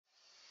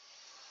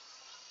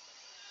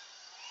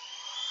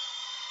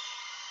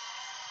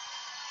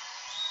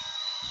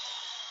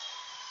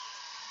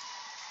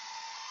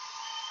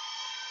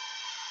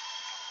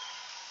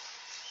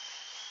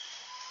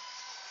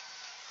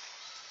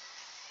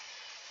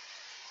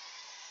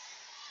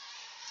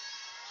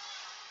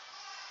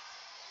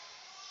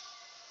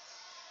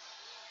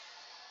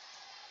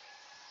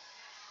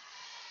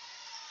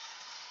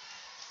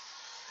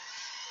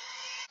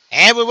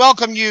And we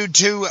welcome you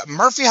to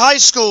Murphy High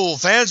School,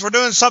 fans. We're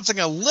doing something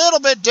a little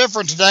bit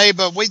different today,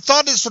 but we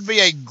thought this would be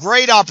a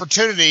great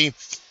opportunity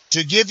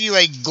to give you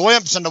a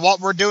glimpse into what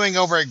we're doing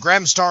over at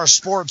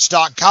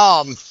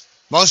GramstarSports.com.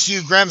 Most of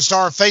you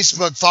Gramstar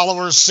Facebook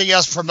followers see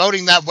us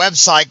promoting that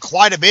website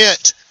quite a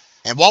bit.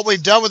 And what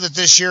we've done with it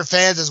this year,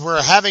 fans, is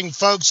we're having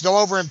folks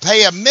go over and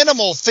pay a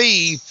minimal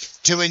fee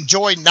to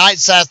enjoy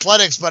Knights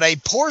athletics, but a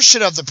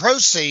portion of the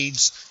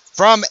proceeds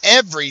from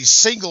every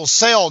single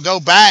sale go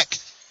back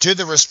to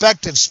the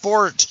respective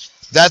sport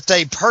that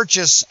they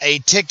purchase a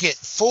ticket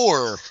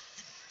for.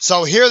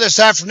 So here this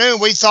afternoon,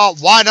 we thought,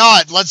 why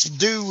not? Let's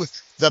do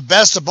the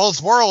best of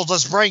both worlds.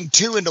 Let's bring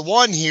two into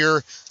one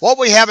here. What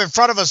we have in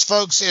front of us,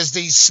 folks, is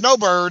the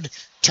Snowbird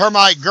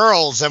Termite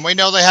girls, and we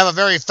know they have a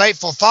very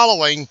faithful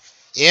following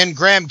in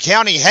Graham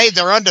County. Hey,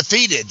 they're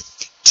undefeated,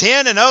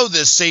 10-0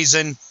 this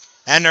season,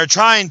 and they're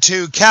trying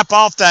to cap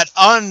off that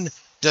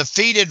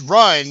undefeated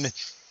run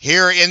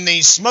here in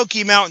the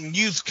Smoky Mountain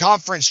Youth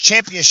Conference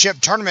Championship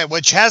Tournament,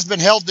 which has been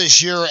held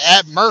this year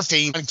at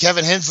Murphy. And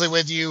Kevin Hensley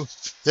with you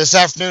this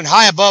afternoon,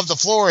 high above the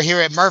floor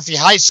here at Murphy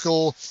High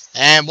School.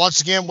 And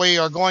once again, we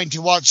are going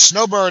to watch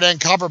Snowbird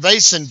and Copper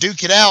Basin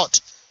duke it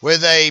out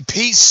with a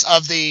piece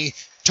of the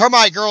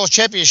Termite Girls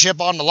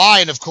Championship on the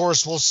line. Of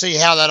course, we'll see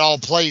how that all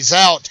plays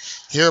out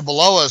here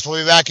below us.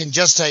 We'll be back in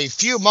just a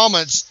few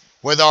moments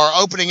with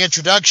our opening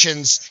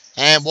introductions,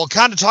 and we'll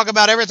kind of talk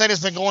about everything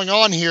that's been going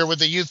on here with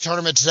the youth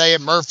tournament today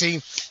at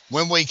Murphy.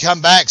 When we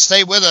come back,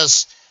 stay with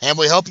us, and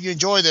we hope you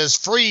enjoy this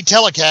free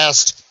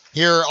telecast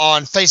here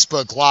on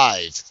Facebook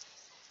Live.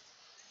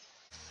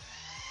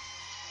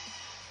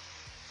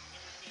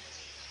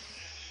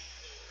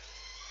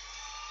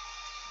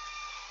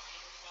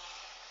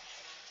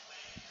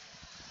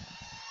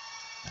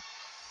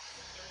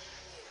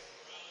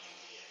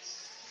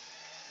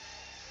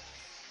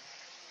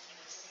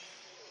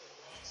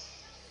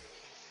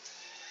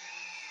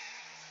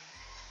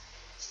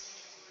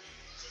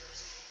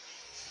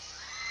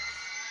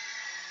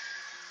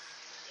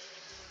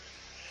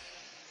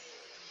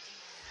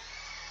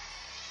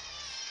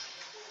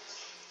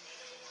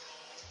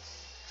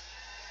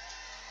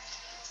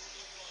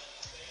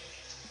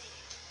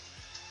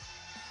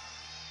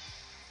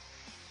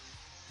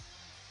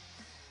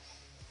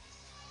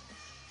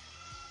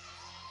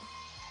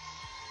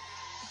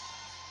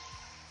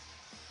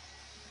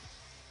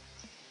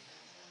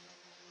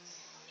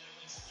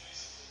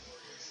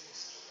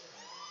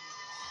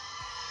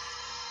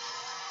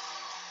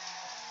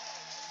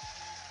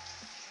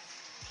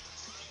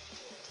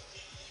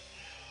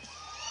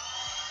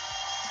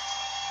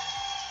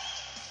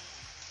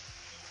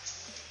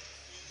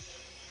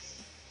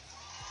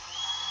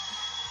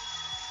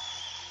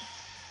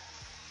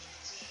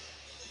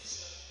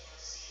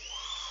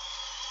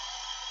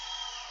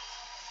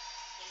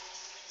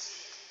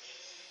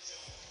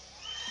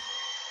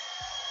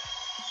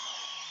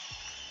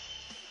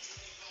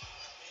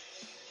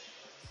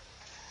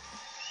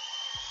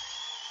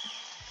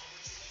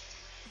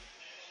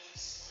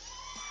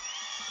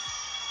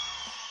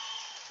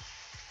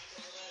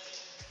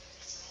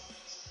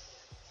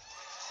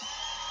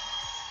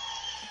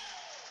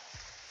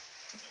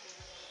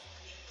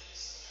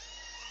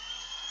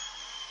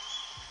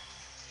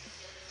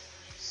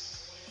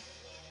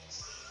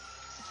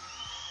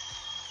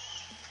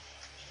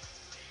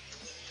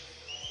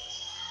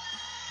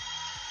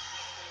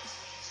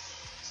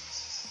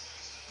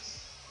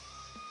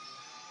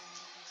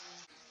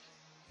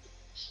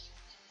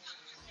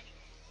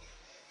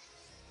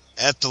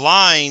 At the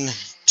line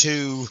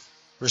to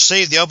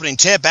receive the opening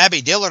tip,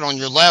 Abby Dillard on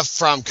your left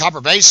from Copper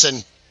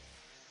Basin.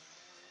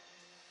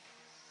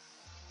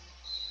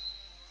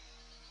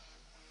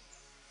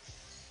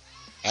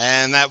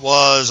 And that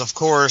was, of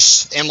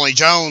course, Emily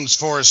Jones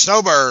for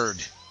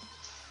Snowbird.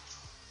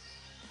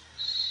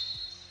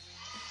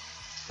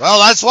 Well,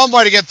 that's one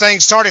way to get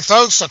things started,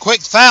 folks. A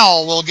quick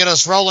foul will get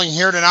us rolling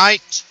here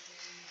tonight.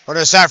 Or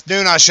this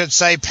afternoon, I should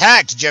say,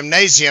 packed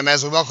gymnasium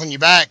as we welcome you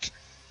back.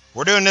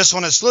 We're doing this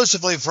one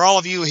exclusively for all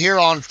of you here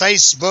on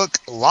Facebook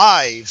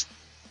Live.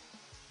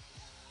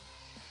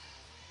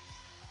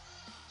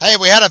 Hey,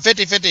 we had a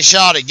 50-50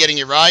 shot at getting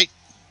it right.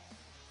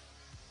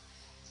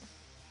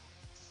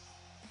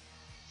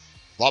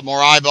 A lot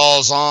more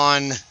eyeballs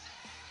on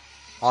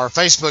our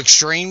Facebook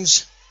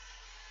streams.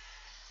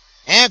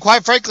 And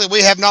quite frankly,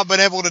 we have not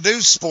been able to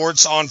do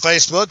sports on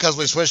Facebook because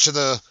we switched to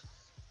the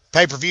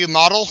pay-per-view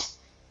model.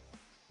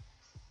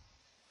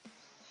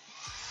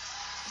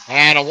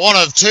 And a 1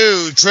 of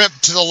 2 trip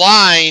to the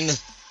line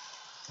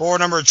for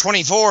number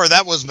 24.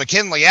 That was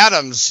McKinley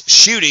Adams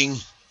shooting.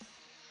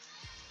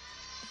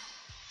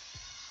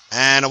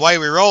 And away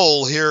we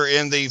roll here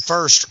in the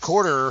first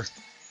quarter.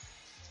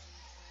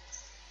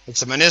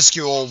 It's a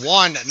minuscule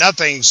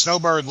 1-0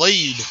 Snowbird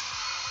lead.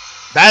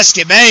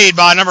 Basket made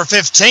by number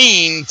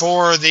 15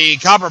 for the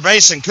Copper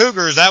Basin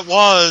Cougars. That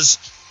was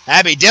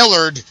Abby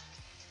Dillard.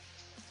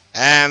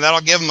 And that'll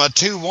give them a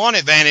 2-1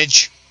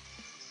 advantage.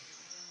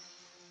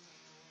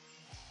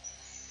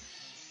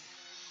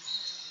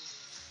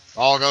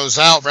 Ball goes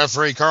out.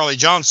 Referee Carly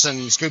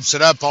Johnson scoops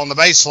it up on the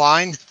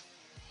baseline.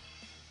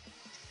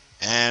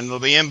 And will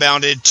be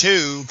inbounded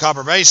to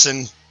Copper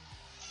Basin.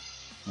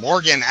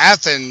 Morgan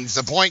Athens,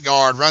 the point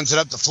guard, runs it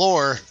up the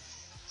floor.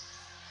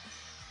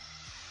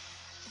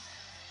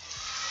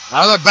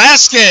 Another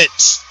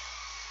basket.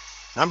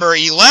 Number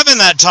 11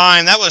 that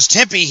time. That was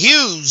Tempe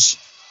Hughes.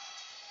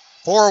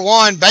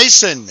 4-1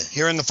 Basin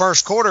here in the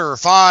first quarter.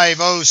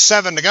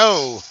 5:07 to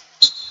go.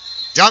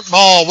 Junk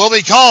ball will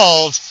be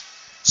called.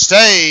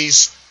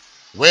 Stays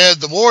with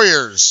the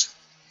Warriors.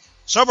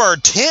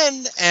 Snowbird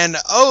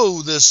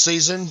 10-0 this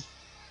season.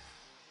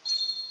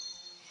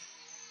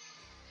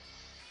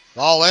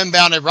 Ball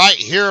inbounded right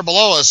here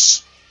below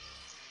us.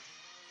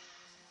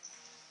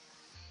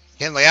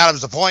 Kenley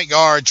Adams, the point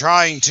guard,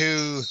 trying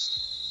to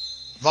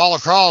ball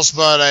across,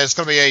 but it's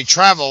going to be a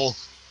travel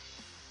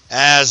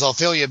as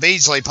Ophelia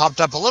Beasley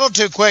popped up a little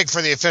too quick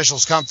for the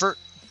officials' comfort.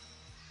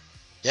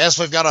 Yes,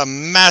 we've got a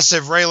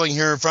massive railing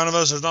here in front of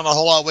us. There's not a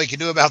whole lot we can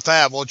do about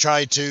that. We'll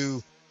try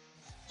to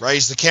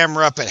raise the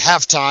camera up at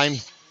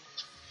halftime.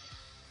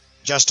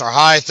 Adjust our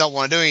height. Don't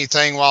want to do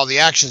anything while the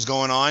action's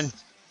going on.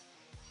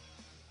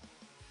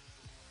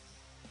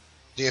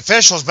 The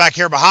officials back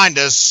here behind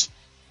us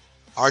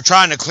are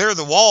trying to clear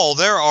the wall.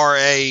 There are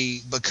a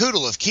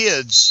bacoodle of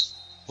kids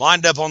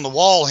lined up on the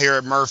wall here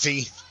at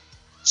Murphy,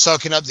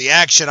 soaking up the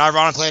action.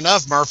 Ironically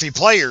enough, Murphy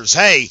players.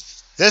 Hey,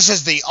 this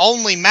is the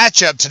only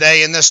matchup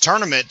today in this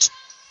tournament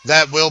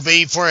that will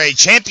be for a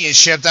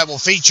championship that will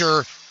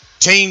feature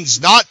teams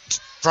not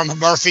from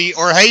Murphy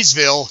or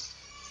Hayesville.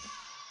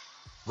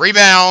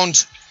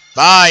 Rebound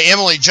by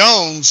Emily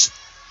Jones,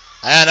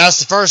 and that's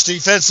the first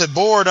defensive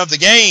board of the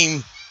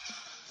game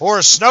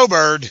for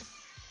Snowbird.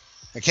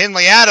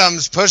 McKinley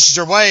Adams pushes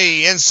her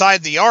way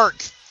inside the arc,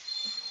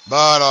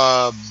 but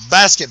a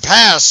basket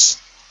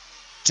pass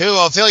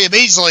to Ophelia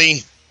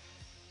Beasley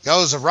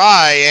goes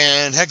awry,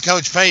 and head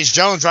coach Paige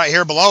Jones right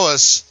here below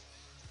us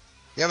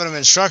giving them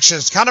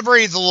instructions. Kind of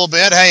breathe a little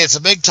bit. Hey, it's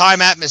a big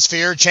time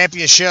atmosphere.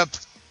 Championship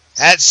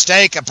at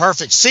stake. A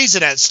perfect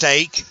season at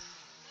stake.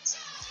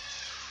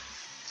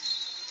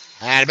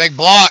 And a big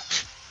block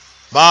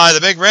by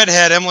the big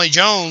redhead, Emily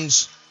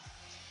Jones.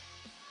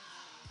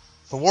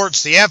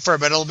 Thwarts the effort,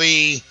 but it'll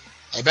be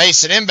a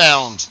Basin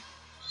inbound.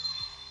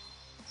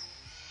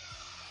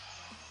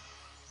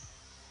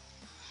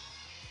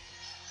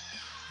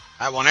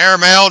 That one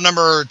airmailed.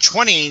 Number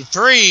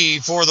 23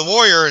 for the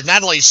Warriors,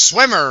 Natalie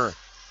Swimmer,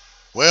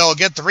 will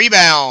get the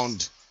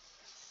rebound.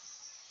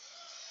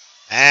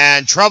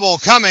 And trouble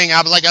coming.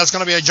 I believe that's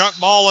going to be a junk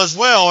ball as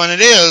well, and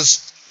it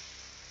is.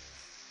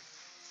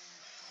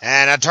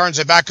 And that turns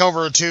it back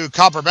over to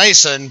Copper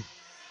Basin.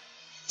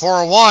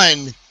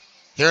 4-1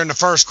 here in the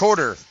first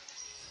quarter.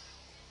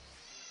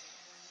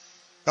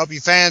 Hope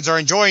you fans are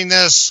enjoying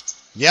this.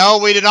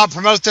 We did not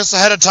promote this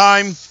ahead of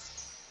time.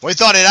 We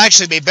thought it'd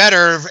actually be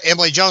better if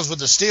Emily Jones with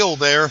the steal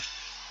there. We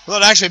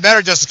thought it'd actually be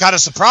better just to kind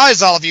of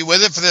surprise all of you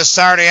with it for this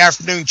Saturday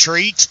afternoon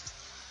treat.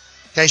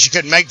 In case you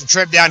couldn't make the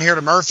trip down here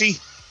to Murphy.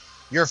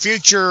 Your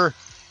future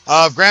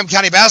of Graham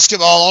County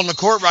basketball on the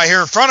court right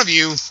here in front of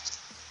you.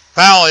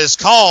 Foul is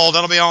called.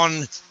 That'll be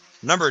on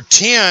number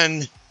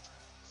 10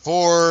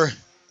 for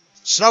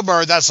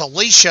Snowbird. That's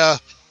Alicia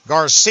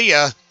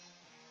Garcia.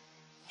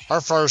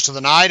 Her first of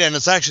the night, and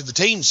it's actually the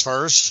team's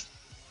first.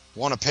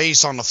 One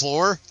apiece on the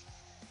floor.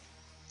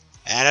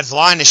 And at the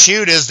line to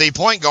shoot is the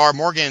point guard,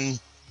 Morgan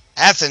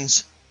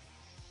Athens.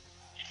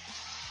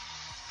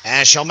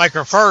 And she'll make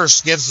her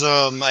first. Gives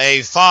them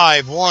a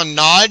 5-1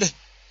 nod.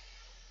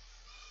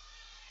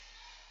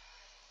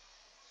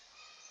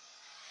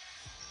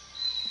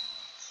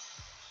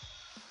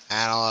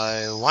 And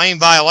a lane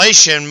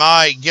violation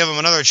might give them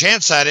another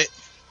chance at it.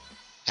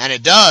 And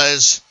it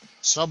does.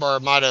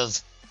 Snowbird might have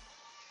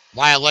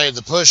violated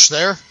the push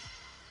there.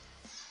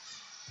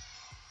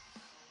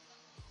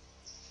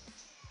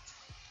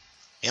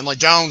 Emily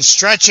Jones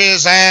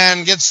stretches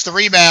and gets the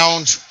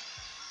rebound.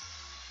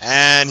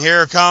 And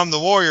here come the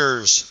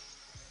Warriors.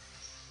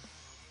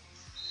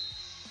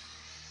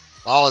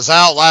 Ball is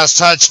out. Last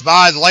touched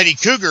by the Lady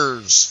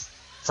Cougars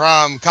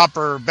from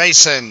Copper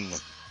Basin.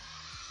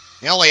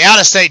 The only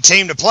out-of-state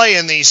team to play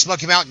in the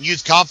Smoky Mountain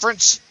Youth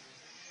Conference.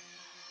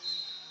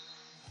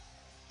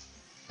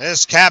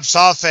 This caps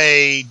off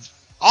a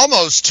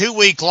almost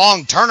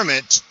 2-week-long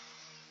tournament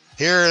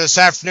here this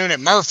afternoon at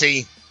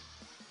Murphy.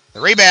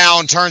 The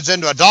rebound turns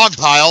into a dog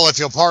pile, if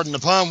you'll pardon the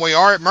pun. We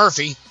are at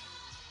Murphy.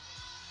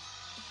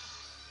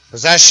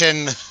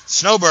 Possession,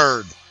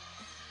 Snowbird.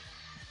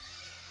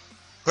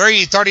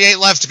 3:38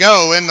 left to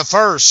go in the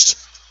first.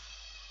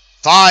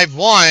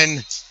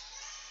 5-1.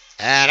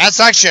 And that's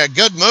actually a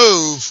good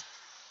move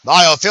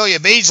by Ophelia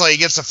Beasley.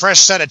 Gets a fresh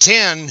set of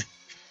 10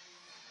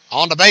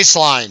 on the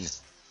baseline.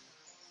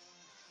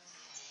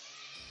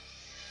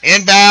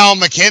 Inbound,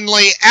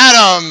 McKinley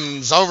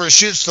Adams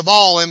overshoots the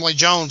ball. Emily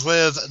Jones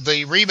with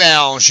the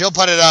rebound. She'll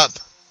put it up.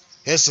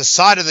 Hits the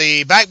side of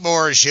the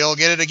backboard. She'll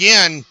get it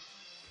again.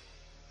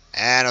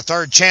 And a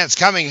third chance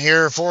coming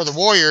here for the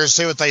Warriors.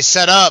 See what they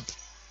set up.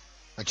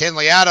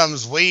 McKinley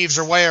Adams weaves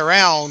her way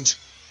around.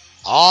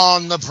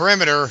 on the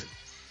perimeter.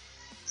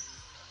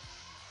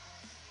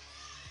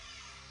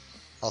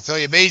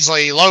 Ophelia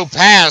Beasley, low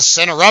pass,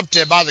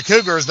 interrupted by the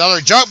Cougars. Another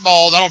junk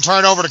ball. That'll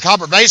turn it over to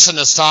Copper Basin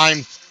this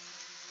time.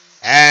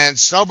 And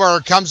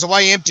Snowbird comes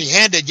away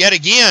empty-handed yet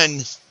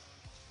again.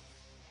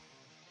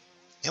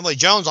 Emily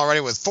Jones already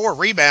with 4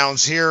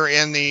 rebounds here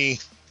in the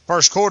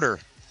first quarter.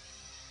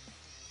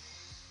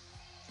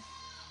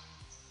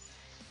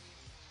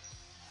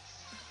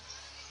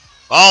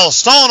 Ball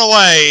stolen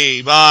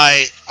away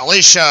by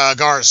Alicia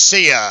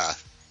Garcia.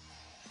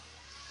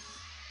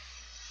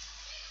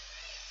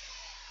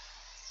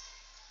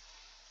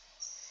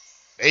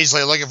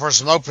 Beasley looking for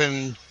some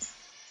open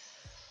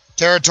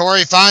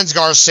territory, finds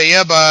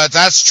Garcia, but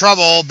that's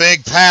trouble.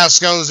 Big pass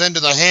goes into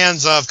the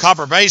hands of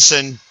Copper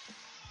Basin.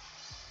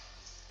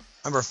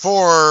 Number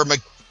 4, I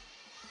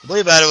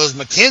believe that it was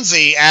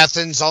Mackenzie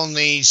Athens on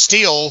the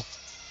steal.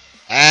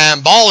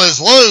 And ball is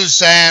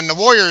loose, and the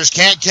Warriors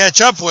can't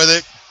catch up with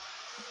it.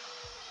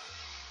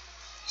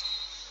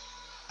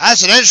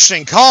 That's an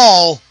interesting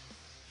call.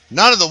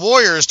 None of the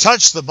Warriors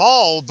touched the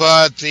ball,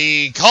 but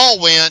the call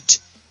went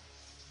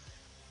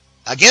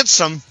against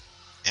them,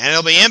 and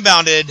it'll be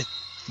inbounded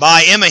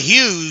by Emma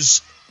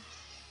Hughes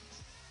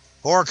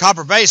for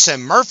Copper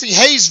Basin.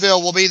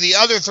 Murphy-Hayesville will be the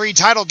other 3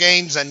 title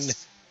games, and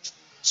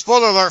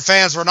spoiler alert,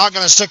 fans, we're not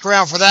going to stick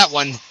around for that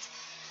one.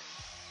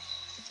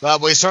 But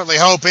we certainly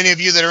hope any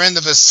of you that are in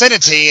the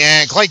vicinity,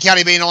 and Clay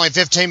County being only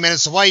 15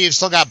 minutes away, you've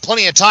still got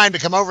plenty of time to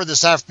come over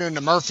this afternoon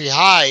to Murphy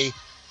High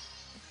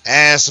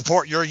and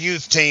support your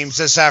youth teams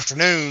this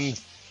afternoon.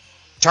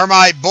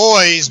 Termite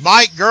boys,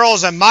 Mike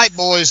girls, and Mike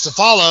boys to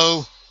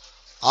follow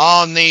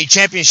on the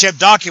championship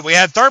docket. We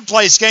had third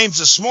place games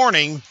this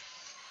morning.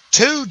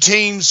 2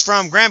 teams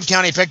from Graham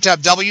County picked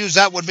up W's.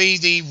 That would be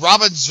the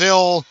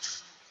Robbinsville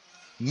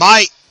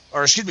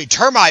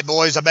Termite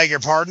boys, I beg your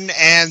pardon,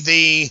 and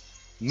the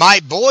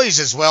Mite boys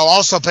as well,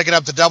 also picking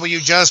up the W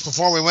just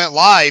before we went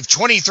live.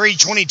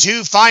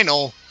 23-22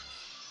 final.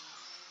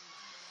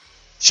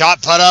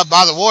 Shot put up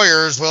by the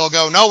Warriors will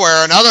go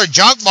nowhere. Another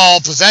junk ball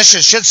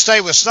possession should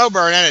stay with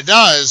Snowbird, and it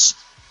does.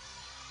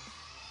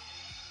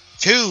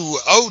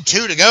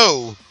 2:02 to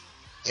go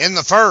in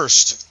the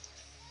first.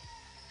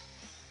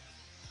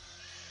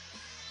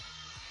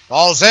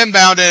 Ball's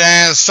inbounded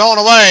and stolen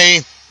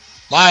away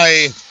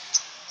by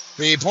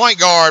the point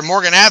guard,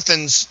 Morgan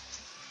Athens.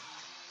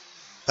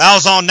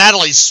 Fouls on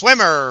Natalie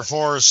Swimmer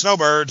for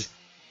Snowbird.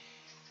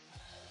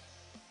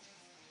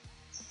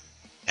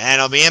 And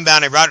it'll be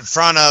inbounded right in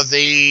front of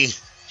the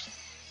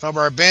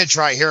Snowbird bench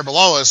right here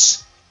below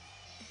us.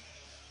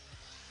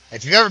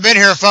 If you've ever been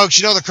here, folks,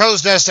 you know the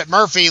crow's nest at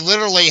Murphy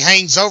literally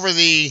hangs over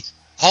the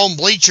home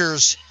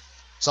bleachers.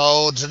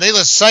 So,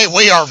 needless to say,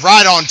 we are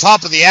right on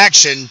top of the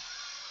action.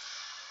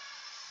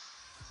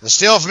 The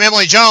steal from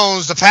Emily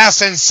Jones, the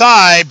pass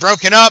inside,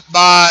 broken up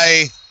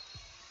by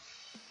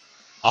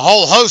a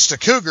whole host of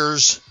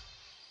Cougars.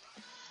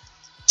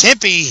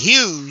 Tempe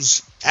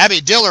Hughes,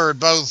 Abby Dillard,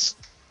 both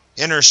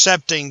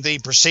intercepting the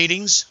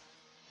proceedings.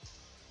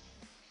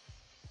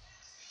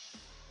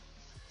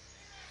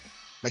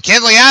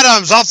 McKinley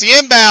Adams off the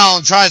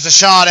inbound, tries a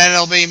shot, and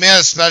it'll be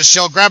missed, but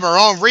she'll grab her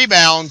own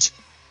rebound.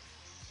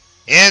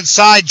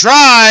 Inside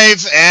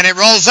drive, and it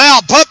rolls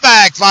out. Put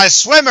back by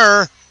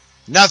Swimmer.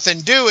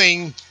 Nothing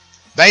doing.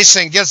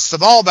 Basin gets the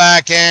ball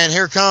back, and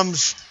here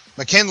comes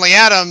McKinley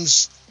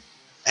Adams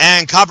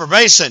and Copper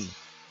Basin.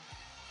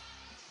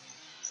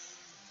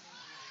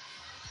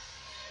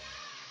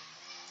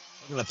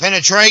 Going to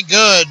penetrate,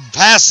 good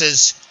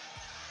passes,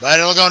 but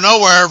it'll go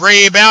nowhere.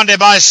 Rebounded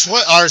by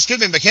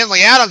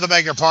McKinley Adams, I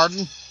beg your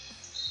pardon.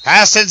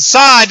 Pass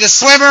inside to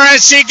Swimmer,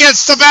 and she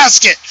gets the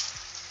basket.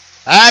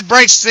 That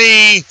breaks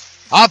the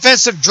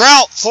offensive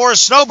drought for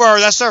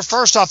Snowbird. That's their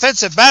first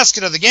offensive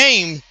basket of the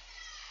game.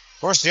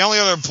 Of course, the only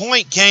other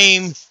point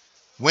came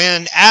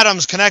when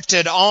Adams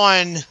connected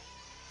on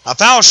a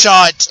foul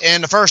shot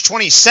in the first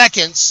 20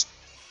 seconds.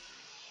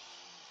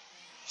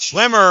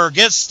 Swimmer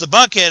gets the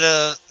bucket.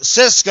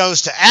 Assist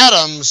goes to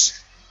Adams.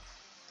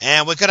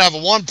 And we could have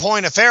a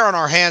one-point affair on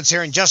our hands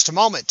here in just a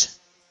moment.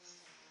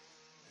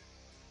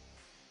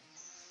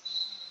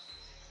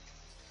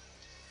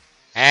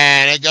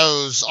 And it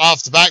goes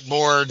off the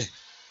backboard.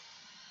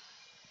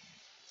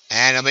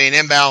 And it'll be an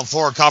inbound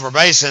for Copper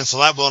Basin, so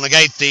that will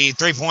negate the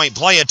three-point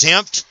play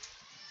attempt.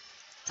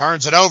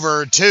 Turns it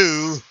over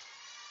to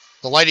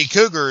the Lady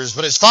Cougars,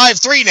 but it's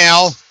 5-3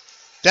 now.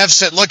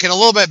 Deficit looking a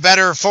little bit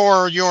better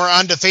for your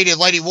undefeated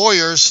Lady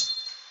Warriors.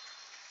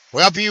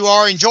 We hope you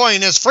are enjoying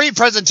this free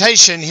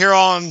presentation here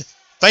on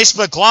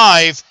Facebook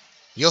Live.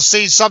 You'll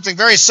see something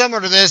very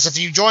similar to this if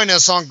you join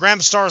us on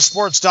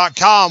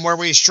GramStarSports.com, where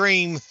we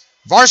stream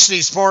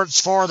varsity sports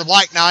for the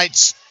Black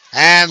Knights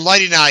and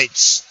Lady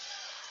Knights.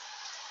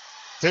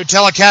 2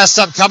 telecasts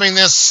upcoming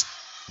this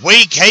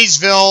week.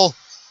 Hayesville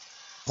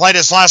played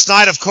us last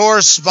night, of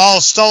course. Ball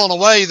stolen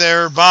away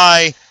there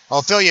by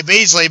Ophelia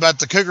Beasley, but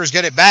the Cougars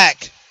get it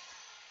back.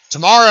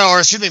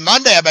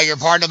 Monday, I beg your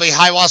pardon, it'll be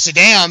Hiawassee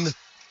Dam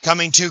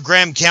coming to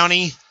Graham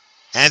County.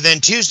 And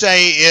then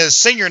Tuesday is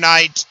senior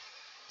night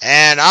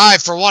And I,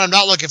 for one, am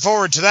not looking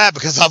forward to that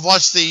because I've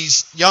watched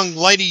these young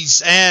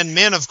ladies and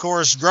men, of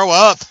course, grow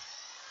up.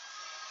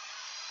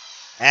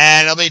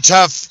 And it'll be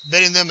tough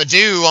bidding them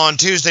adieu on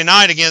Tuesday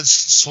night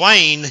against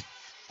Swain.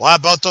 We'll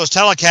have both those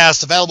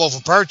telecasts available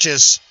for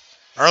purchase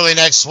early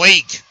next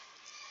week.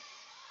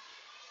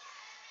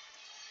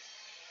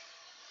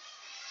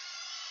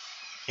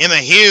 Emma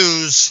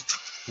Hughes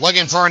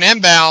looking for an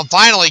inbound,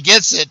 finally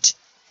gets it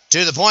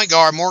to the point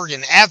guard,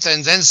 Morgan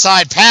Athens.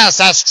 Inside pass,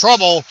 that's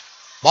trouble.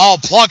 Ball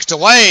plucked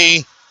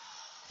away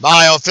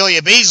by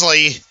Ophelia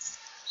Beasley.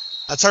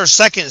 That's her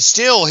second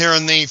steal here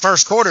in the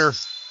first quarter.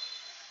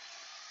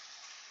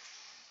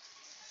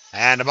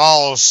 And the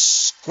ball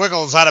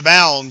squiggles out of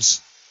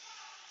bounds.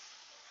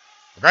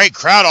 A great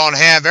crowd on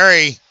hand,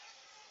 very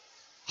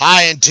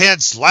high,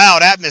 intense,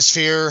 loud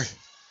atmosphere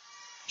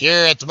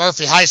here at the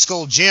Murphy High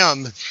School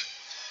gym.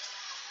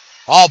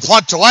 All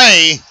plucked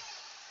away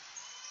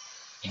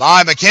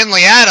by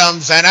McKinley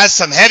Adams, and that's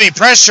some heavy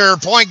pressure,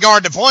 point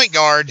guard to point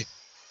guard.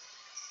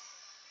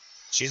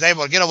 She's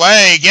able to get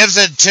away, gives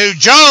it to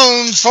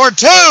Jones for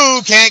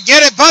two, can't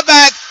get it,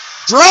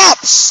 putback,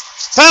 drops,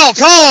 foul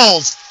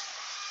called.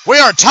 We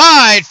are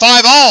tied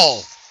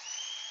 5-all.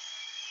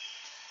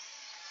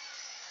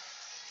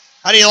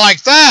 How do you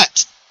like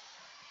that?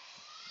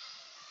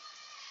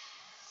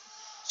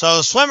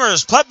 So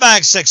Swimmers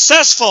putback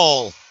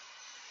successful.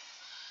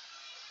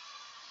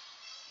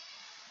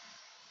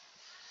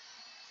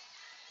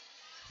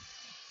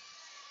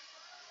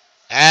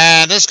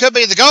 And this could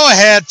be the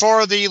go-ahead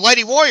for the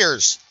Lady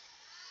Warriors.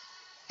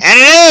 And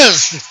it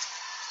is.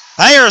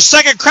 Hey, her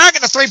second crack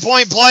at the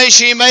three-point play.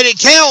 She made it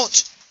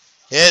count.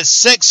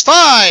 It's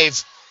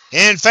 6-5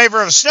 in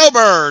favor of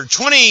Snowbird.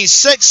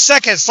 26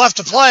 seconds left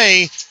to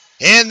play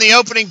in the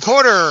opening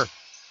quarter.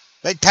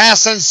 Big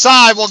pass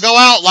inside will go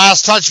out.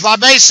 Last touch by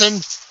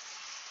Basin.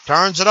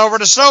 Turns it over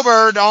to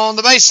Snowbird on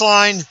the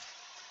baseline.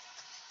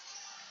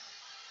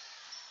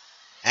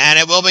 And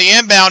it will be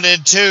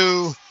inbounded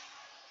to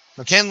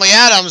McKinley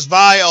Adams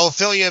by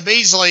Ophelia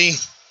Beasley.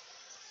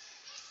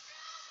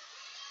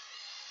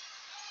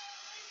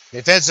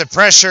 Defensive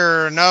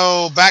pressure,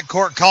 no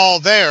backcourt call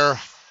there.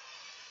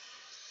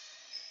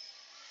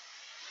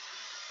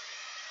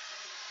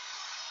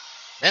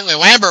 Bentley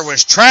Lambert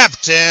was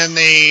trapped in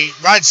the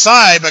right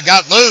side but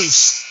got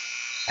loose.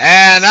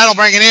 And that'll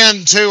bring it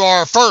into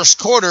our first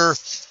quarter.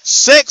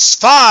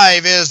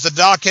 6-5 is the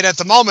docket at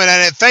the moment,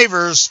 and it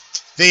favors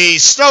the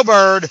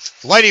Snowbird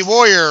Lady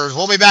Warriors.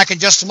 We'll be back in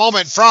just a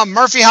moment from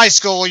Murphy High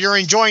School. You're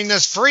enjoying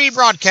this free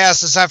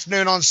broadcast this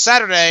afternoon on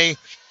Saturday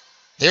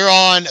here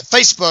on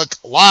Facebook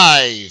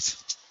Live.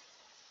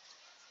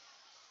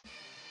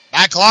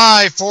 Back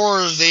live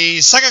for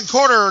the second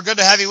quarter. Good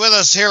to have you with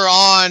us here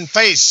on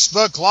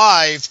Facebook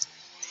Live.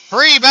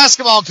 Free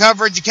basketball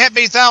coverage. You can't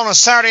beat that on a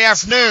Saturday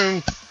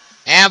afternoon.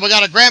 And we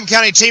got a Graham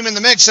County team in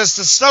the mix. It's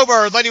the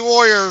Snowbird Lady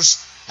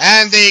Warriors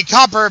and the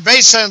Copper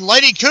Basin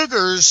Lady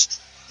Cougars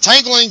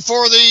tangling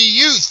for the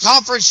Youth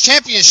Conference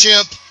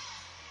Championship.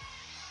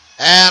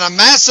 And a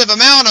massive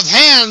amount of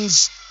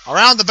hands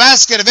around the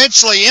basket.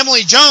 Eventually,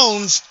 Emily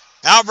Jones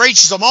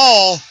outreaches them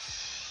all.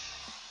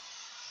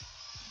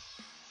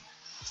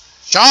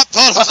 Shot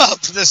put up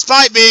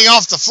despite being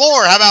off the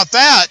floor. How about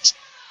that?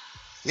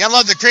 You gotta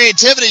love the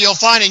creativity you'll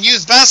find in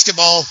youth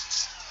basketball.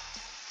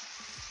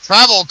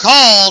 Travel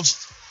called.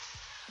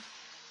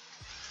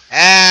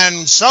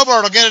 And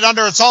Snowbird will get it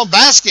under its own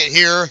basket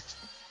here.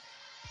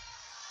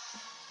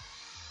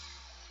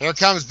 Here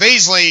comes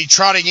Beasley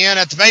trotting in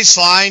at the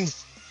baseline.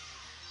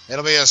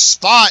 It'll be a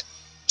spot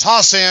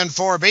toss in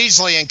for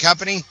Beasley and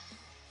company.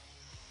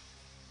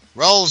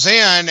 Rolls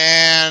in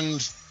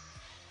and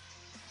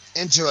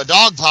into a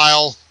dog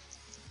pile.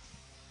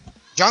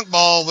 Junk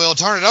ball will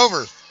turn it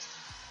over.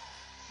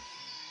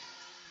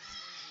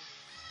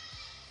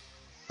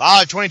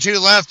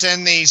 5:22 left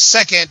in the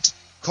second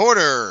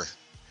quarter.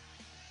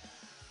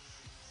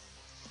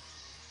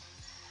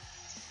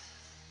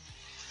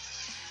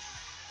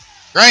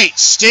 Great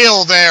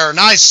steal there.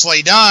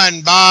 Nicely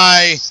done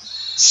by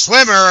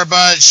Swimmer,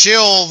 but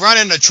she'll run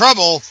into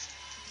trouble.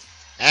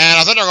 And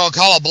I think they're going to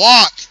call a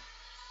block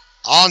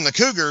on the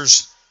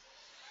Cougars.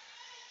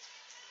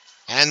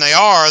 And they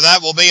are.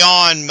 That will be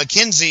on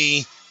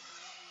Mackenzie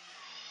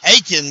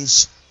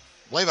Akins.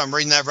 I believe I'm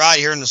reading that right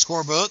here in the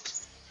scorebook.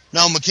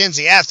 No,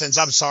 Mackenzie Athens,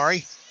 I'm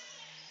sorry.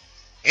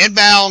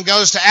 Inbound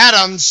goes to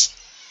Adams.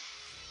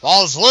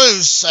 Ball's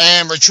loose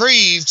and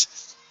retrieved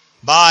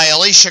by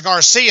Alicia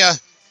Garcia.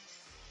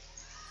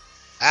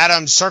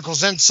 Adams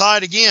circles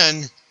inside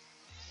again.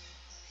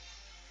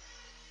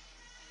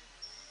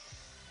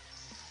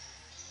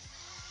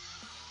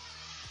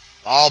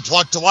 Ball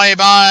plucked away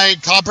by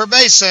Copper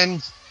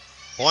Basin.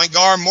 Point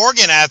guard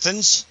Morgan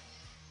Athens.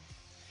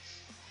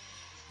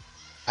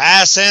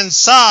 Pass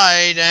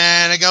inside,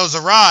 and it goes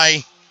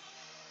awry.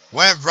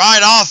 Went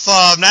right off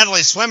of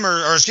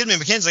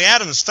Mackenzie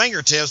Adams'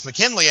 fingertips.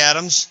 McKinley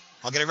Adams.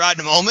 I'll get it right in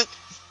a moment.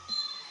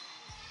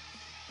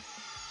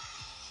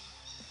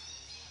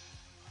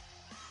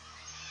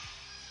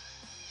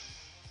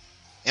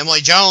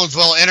 Emily Jones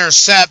will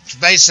intercept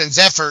Basin's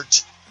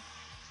effort.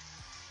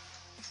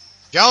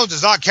 Jones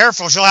is not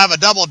careful, she'll have a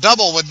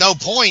double-double with no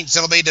points.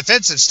 It'll be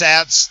defensive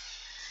stats.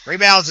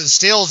 Rebounds and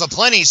steals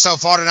aplenty so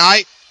far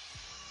tonight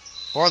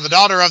for the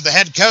daughter of the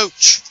head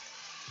coach.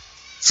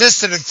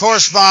 Assisted, of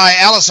course, by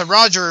Allison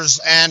Rogers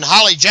and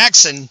Holly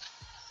Jackson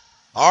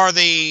are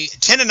the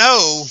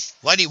 10-0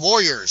 Lady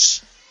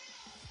Warriors.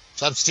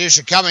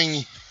 Substitution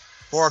coming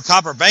for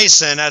Copper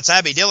Basin. That's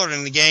Abby Dillard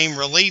in the game,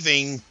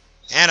 relieving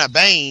Anna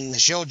Bain.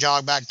 She'll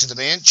jog back to the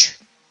bench.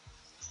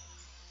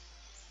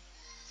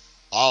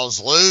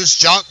 Ball's loose.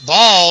 Junk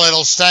ball.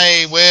 It'll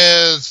stay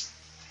with...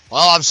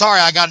 Well, I'm sorry.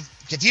 I got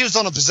confused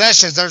on the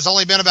possessions. There's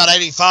only been about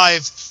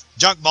 85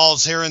 junk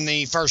balls here in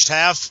the first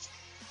half.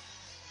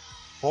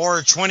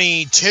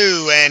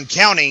 4:22 and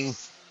counting.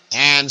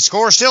 And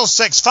score still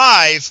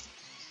 6-5.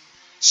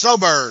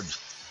 Snowbird.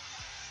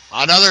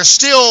 Another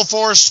steal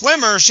for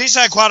Swimmer. She's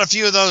had quite a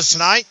few of those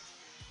tonight.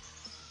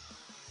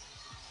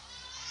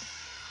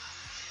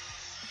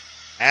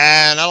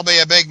 And that'll be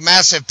a big,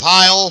 massive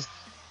pile.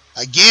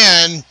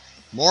 Again,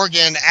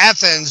 Morgan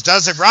Athens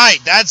does it right.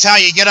 That's how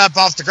you get up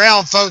off the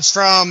ground, folks,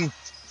 from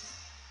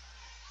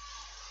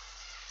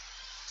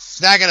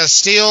snagging a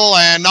steal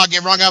and not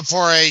get rung up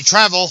for a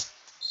travel.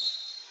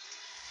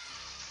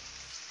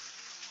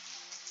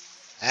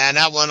 And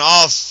that one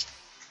off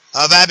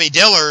of Abby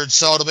Dillard,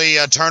 so it'll be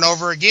a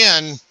turnover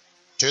again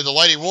to the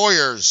Lady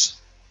Warriors.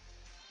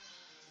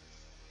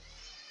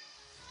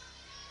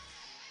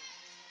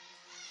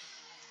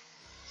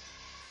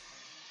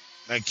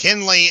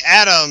 McKinley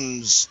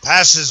Adams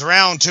passes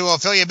around to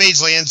Ophelia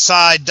Beasley,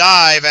 inside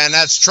dive, and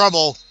that's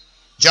trouble.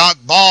 Junk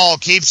ball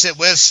keeps it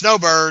with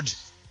Snowbird,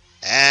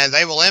 and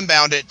they will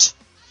inbound it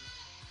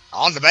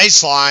on the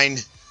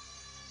baseline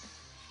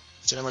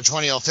to number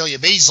 20, Ophelia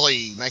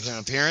Beasley, making an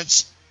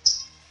appearance.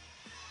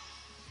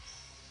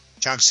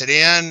 Chunks it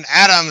in.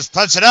 Adams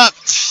puts it up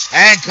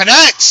and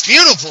connects.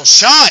 Beautiful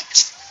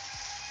shot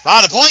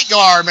by the point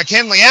guard,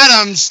 McKinley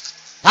Adams.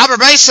 Copper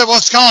Basin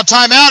wants to call a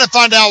timeout and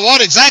find out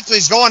what exactly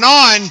is going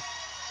on.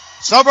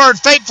 Snowbird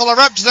faithful are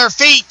up to their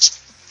feet,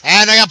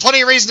 and they got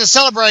plenty of reason to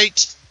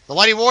celebrate. The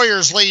Lady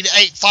Warriors lead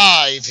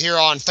 8-5 here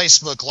on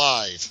Facebook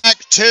Live. Back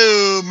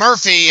to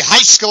Murphy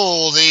High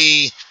School.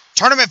 The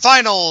tournament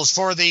finals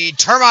for the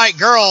Termite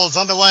girls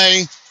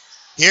underway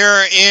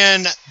here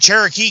in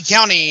Cherokee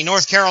County,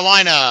 North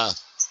Carolina.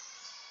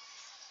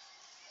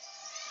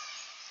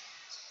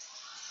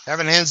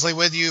 Kevin Hensley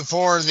with you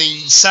for the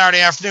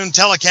Saturday afternoon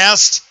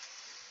telecast.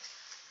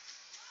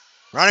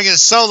 Running it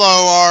solo,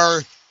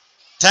 our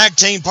tag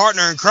team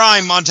partner in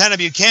crime, Montana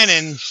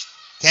Buchanan,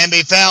 can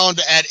be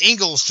found at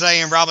Ingles today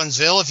in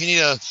Robbinsville if you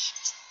need a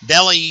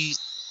deli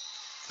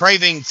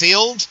craving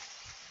field.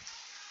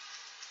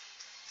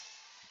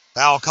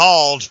 Foul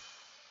called.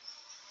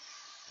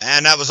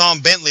 And that was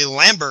on Bentley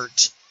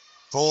Lambert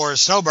for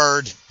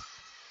Snowbird.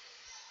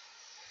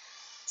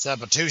 Set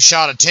up a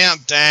two-shot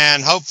attempt,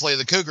 and hopefully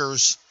the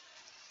Cougars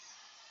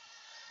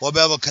will be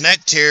able to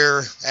connect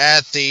here.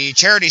 At the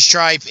charity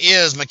stripe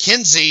is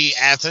Mackenzie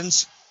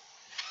Athens.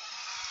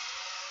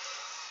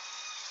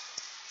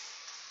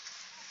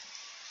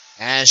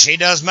 And she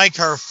does make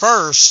her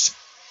first.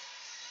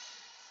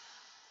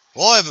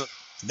 Boy,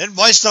 didn't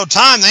waste no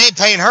time. They ain't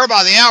paying her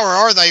by the hour,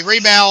 are they?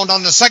 Rebound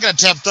on the second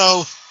attempt,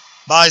 though,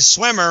 by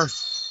Swimmer.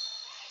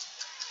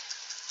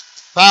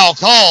 Foul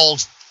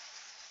called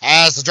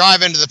as the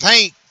drive into the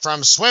paint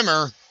from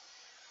Swimmer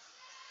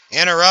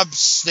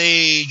interrupts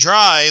the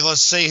drive.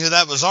 Let's see who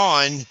that was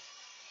on. I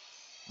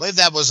believe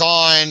that was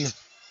on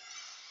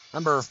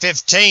number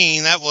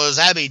 15. That was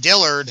Abby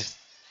Dillard.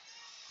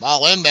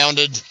 Ball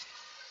inbounded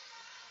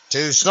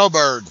to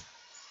Snowbird.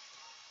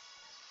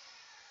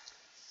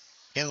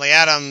 Kinley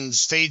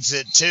Adams feeds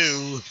it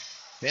to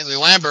Bentley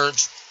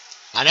Lambert.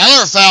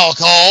 Another foul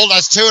called.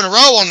 That's two in a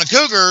row on the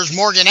Cougars.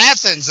 Morgan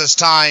Athens this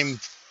time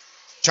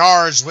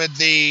charged with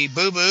the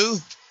boo-boo.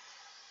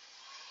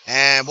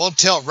 And we'll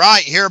tilt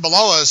right here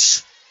below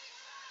us.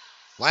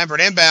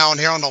 Lambert inbound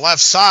here on the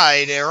left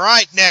side,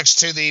 right next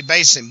to the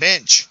Basin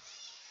bench.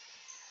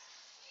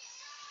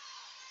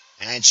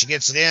 And she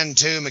gets it in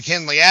to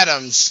McKinley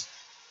Adams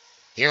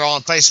here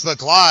on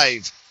Facebook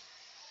Live.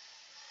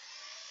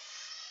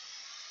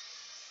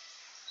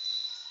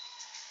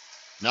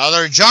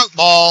 Another junk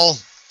ball.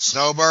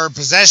 Snowbird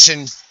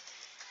possession.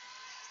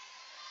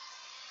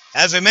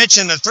 As we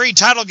mentioned, the three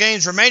title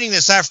games remaining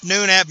this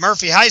afternoon at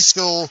Murphy High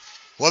School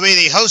will be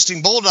the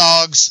hosting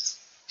Bulldogs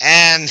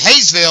and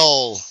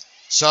Hayesville.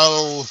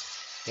 So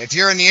if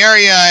you're in the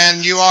area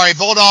and you are a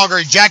Bulldog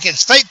or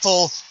Jackets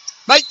faithful,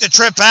 make the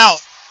trip out.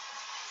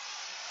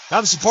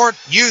 Come support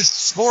youth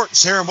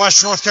sports here in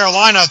Western North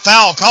Carolina.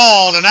 Foul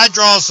called, and that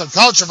draws some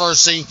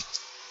controversy.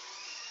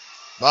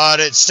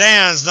 But it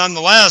stands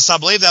nonetheless. I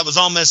believe that was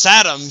on Miss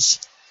Adams.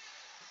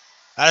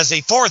 That is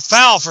the fourth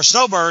foul for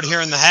Snowbird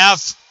here in the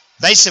half.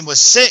 Basin with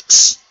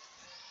 6.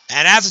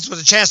 And Athens with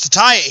a chance to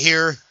tie it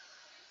here.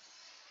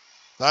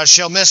 But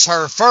she'll miss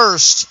her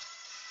first.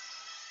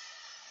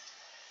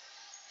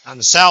 Time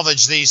to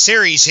salvage the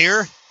series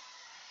here.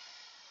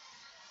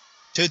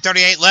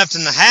 2:38 left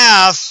in the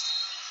half.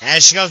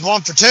 And she goes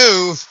 1 for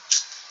 2.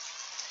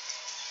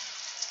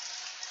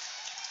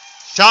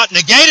 Shot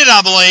negated,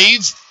 I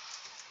believe.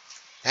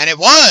 And it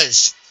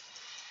was.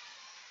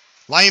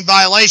 Lane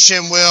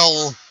violation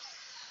will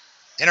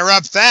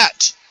interrupt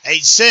that.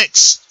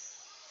 8-6.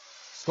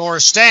 Score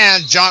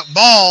stands. Junk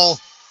ball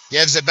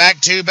gives it back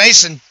to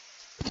Basin.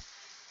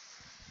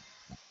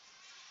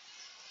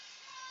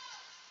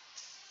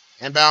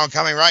 Inbound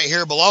coming right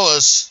here below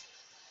us.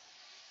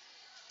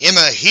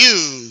 Emma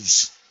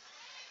Hughes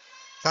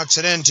tucks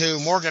it into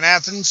Morgan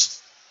Athens.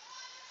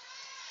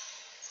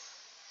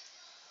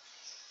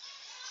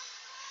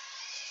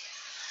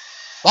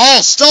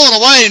 Ball stolen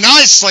away.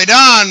 Nicely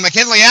done.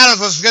 McKinley Adams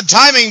was good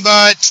timing,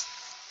 but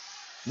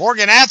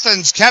Morgan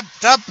Athens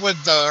kept up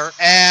with her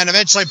and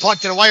eventually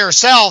plucked it away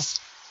herself.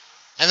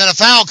 And then a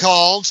foul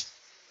called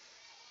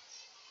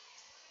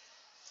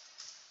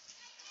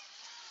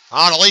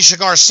on Alicia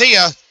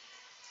Garcia.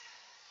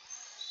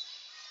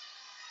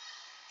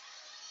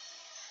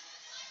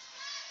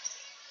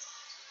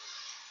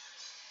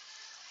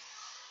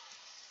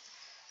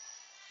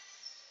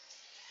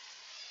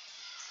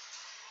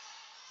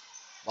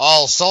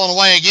 Ball stolen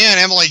away again.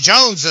 Emily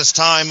Jones this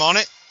time on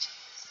it.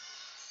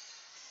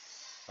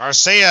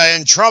 Garcia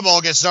in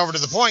trouble. Gets it over to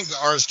the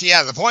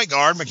the point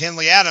guard.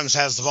 McKinley Adams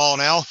has the ball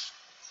now.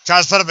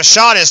 Tries to put up a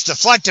shot. It's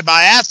deflected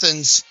by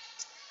Athens.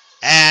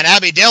 And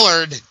Abby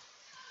Dillard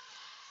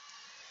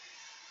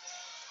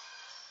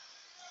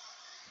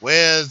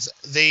with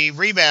the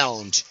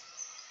rebound.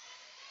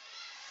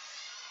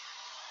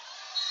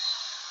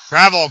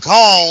 Travel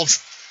called.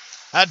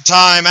 That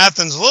time,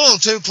 Athens a little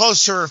too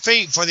close to her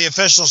feet for the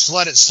officials to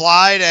let it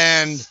slide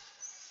and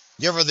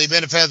give her the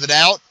benefit of the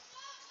doubt.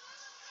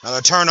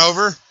 Another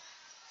turnover.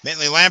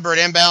 Bentley Lambert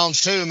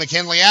inbounds to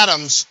McKinley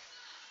Adams.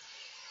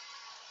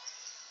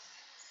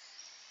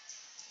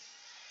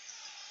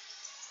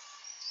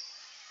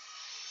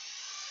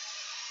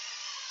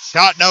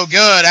 Shot no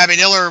good. Abby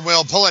Dillard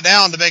will pull it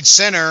down to big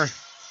center.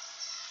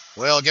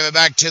 We'll give it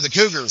back to the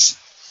Cougars.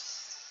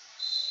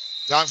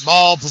 Dunk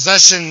ball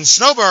possession,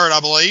 Snowbird, I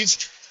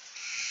believe.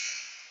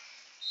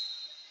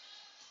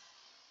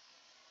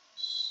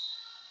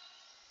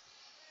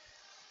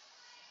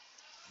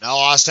 No,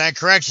 I stand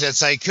corrected.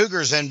 It's a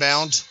Cougars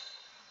inbound.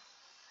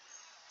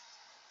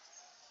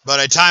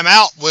 But a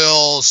timeout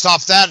will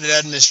stop that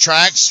dead in its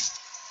tracks.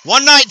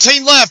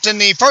 1:19 left in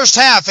the first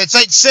half. It's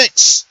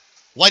 8-6.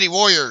 Lady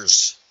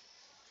Warriors.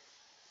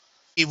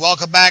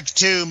 Welcome back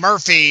to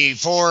Murphy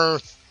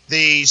for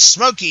the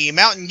Smokey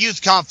Mountain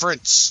Youth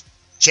Conference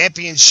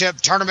Championship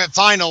Tournament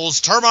Finals.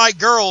 Termite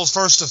girls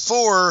first of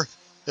 4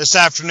 this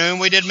afternoon.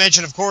 We did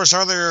mention, of course,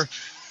 earlier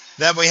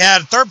that we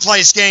had third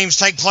place games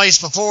take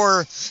place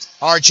before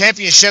our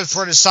championships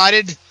were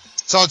decided.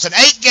 So it's an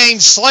 8-game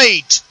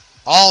slate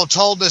all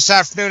told this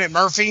afternoon at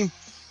Murphy.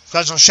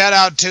 Special shout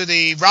out to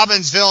the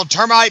Robbinsville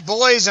Termite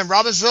boys and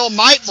Robbinsville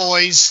Mite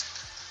boys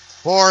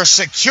for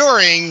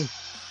securing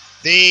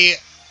the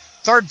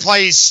third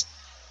place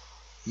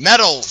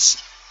medals.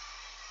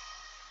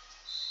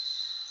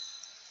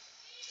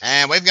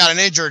 And we've got an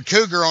injured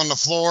Cougar on the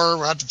floor.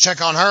 We'll have to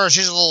check on her.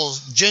 She's a little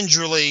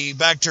gingerly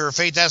back to her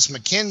feet. That's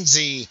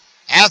Mackenzie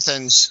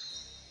Athens.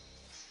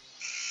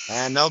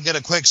 And they'll get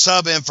a quick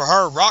sub in for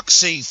her.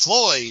 Roxy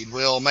Floyd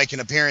will make an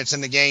appearance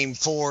in the game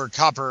for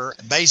Copper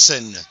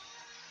Basin.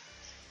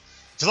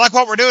 If you like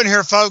what we're doing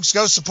here, folks,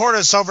 go support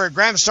us over at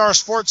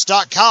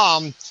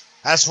GramStarSports.com.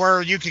 That's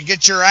where you can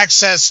get your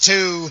access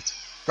to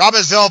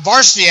Robbinsville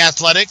Varsity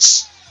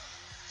Athletics.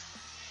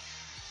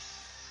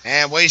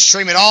 And we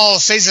stream it all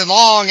season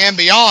long and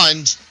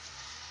beyond.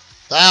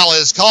 Foul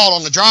is called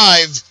on the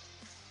drive.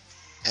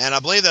 And I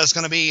believe that's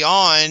going to be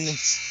on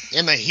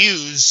Emma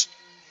Hughes.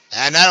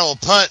 And that'll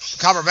put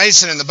Copper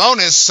Basin in the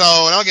bonus,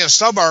 so it'll give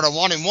Snowbird a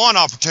 1-and-1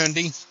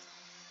 opportunity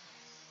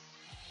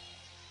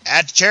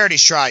at the charity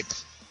stripe.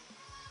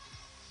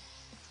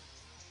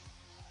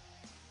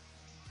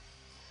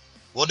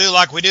 We'll do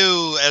like we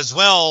do as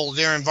well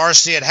during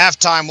varsity at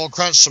halftime. We'll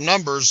crunch some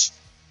numbers.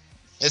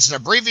 It's an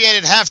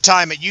abbreviated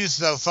halftime at youth,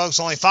 though, folks.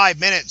 Only 5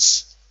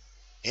 minutes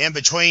in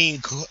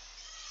between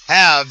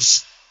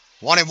halves.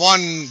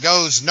 1-and-1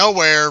 goes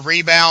nowhere.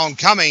 Rebound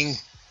coming.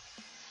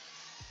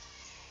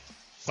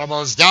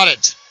 Someone's got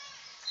it.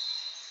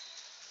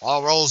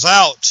 Ball rolls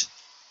out.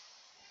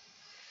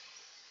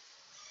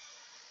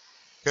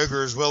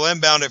 Cougars will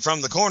inbound it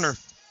from the corner.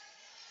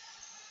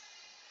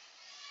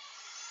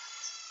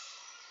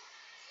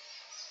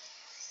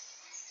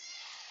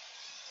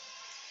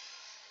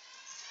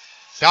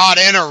 Shot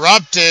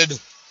interrupted,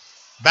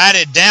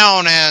 batted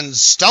down, and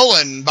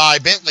stolen by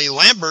Bentley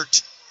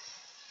Lambert.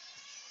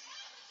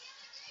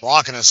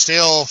 Blocking a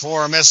steal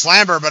for Miss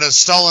Lambert, but a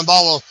stolen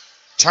ball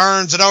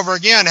turns it over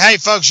again. Hey,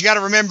 folks, you got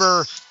to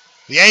remember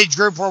the age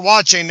group we're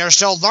watching. They're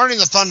still learning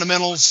the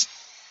fundamentals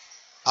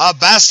of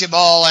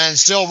basketball and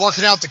still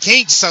working out the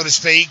kinks, so to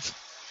speak.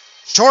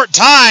 Short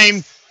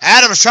time.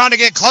 Adams trying to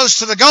get close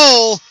to the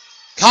goal.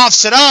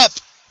 Coughs it up.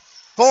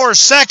 4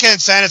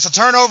 seconds, and it's a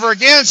turnover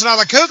again. So now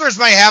the Cougars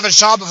may have a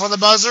shot before the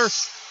buzzer.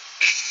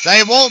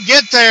 They won't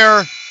get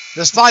there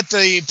despite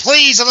the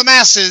pleas of the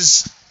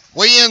masses.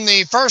 We end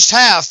the first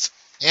half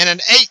in an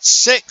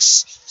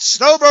 8-6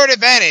 Snowbird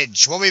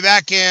advantage. We'll be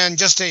back in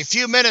just a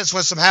few minutes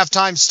with some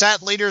halftime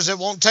stat leaders. It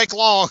won't take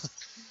long,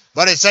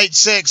 but it's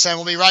 8-6, and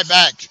we'll be right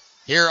back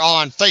here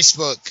on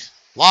Facebook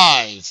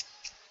Live.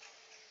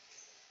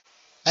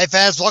 Hey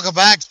fans, welcome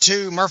back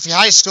to Murphy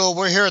High School.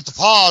 We're here at the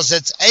pause.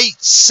 It's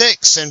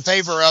 8-6 in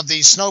favor of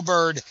the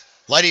Snowbird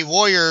Lady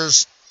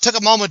Warriors. Took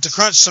a moment to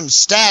crunch some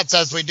stats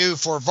as we do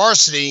for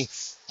varsity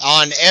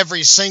on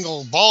every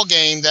single ball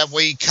game that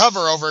we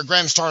cover over at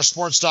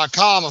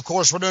GramStarSports.com. Of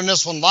course, we're doing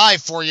this one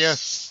live for you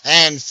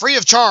and free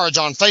of charge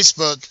on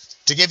Facebook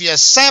to give you a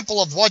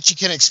sample of what you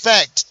can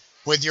expect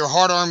with your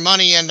hard-earned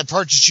money and the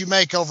purchase you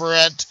make over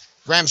at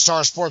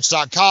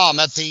GramStarSports.com.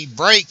 At the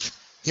break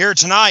here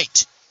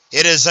tonight,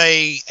 it is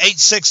a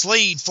 8-6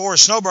 lead for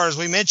Snowbird. As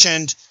we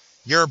mentioned,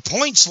 your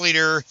points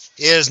leader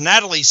is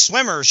Natalie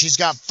Swimmer. She's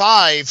got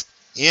 5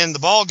 in the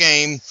ball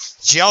game.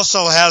 She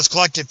also has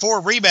collected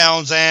 4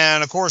 rebounds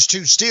and, of course,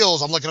 2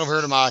 steals. I'm looking over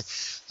here to my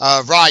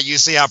right. You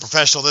see how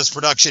professional this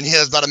production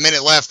is. About a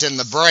minute left in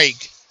the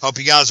break. Hope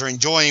you guys are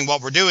enjoying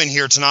what we're doing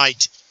here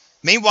tonight.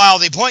 Meanwhile,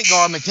 the point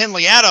guard,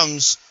 McKinley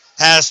Adams,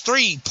 has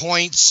 3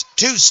 points,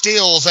 2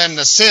 steals, and an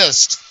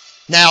assist.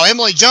 Now,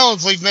 Emily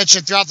Jones, we've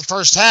mentioned throughout the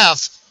first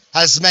half,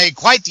 has made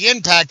quite the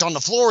impact on the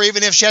floor,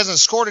 even if she hasn't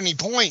scored any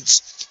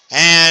points.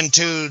 And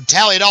to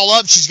tally it all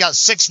up, she's got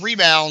 6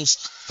 rebounds,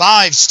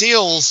 5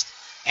 steals,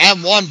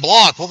 and 1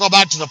 block. We'll go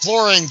back to the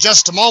floor in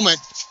just a moment.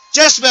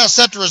 Just about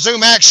set to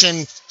resume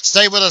action.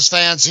 Stay with us,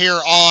 fans, here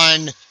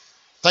on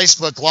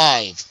Facebook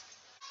Live.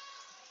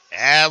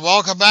 And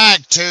welcome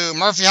back to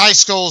Murphy High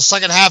School's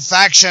second half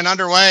action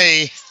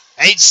underway.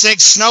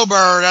 8-6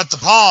 Snowbird at the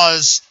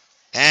pause.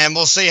 And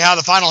we'll see how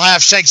the final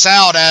half shakes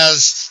out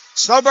as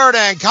Snowbird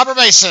and Copper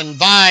Basin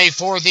vie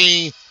for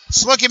the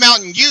Smoky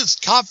Mountain Youth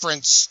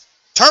Conference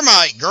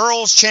Termite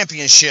Girls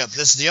Championship.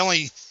 This is the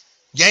only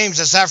games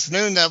this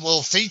afternoon that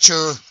will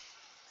feature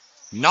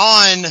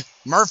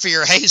non-Murphy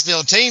or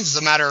Hayesville teams,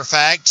 as a matter of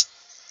fact.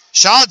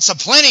 Shots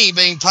aplenty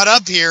being put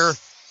up here.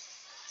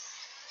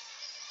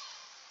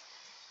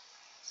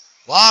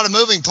 A lot of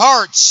moving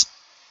parts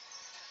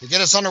to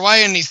get us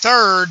underway in the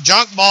third.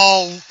 Junk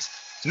ball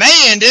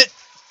may end it.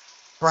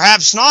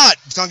 Perhaps not.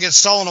 It's going to get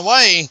stolen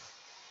away.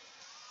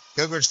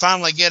 Cougars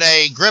finally get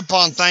a grip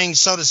on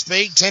things, so to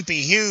speak.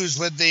 Tempe Hughes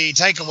with the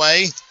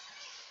takeaway.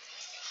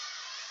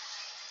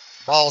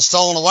 Ball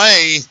stolen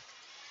away.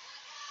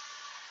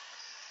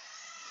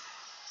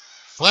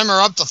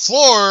 Flimmer up the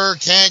floor.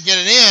 Can't get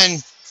it in.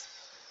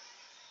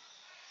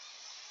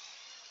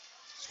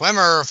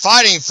 Flimmer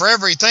fighting for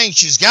everything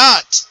she's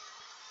got.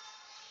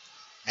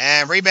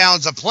 And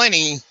rebounds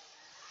aplenty.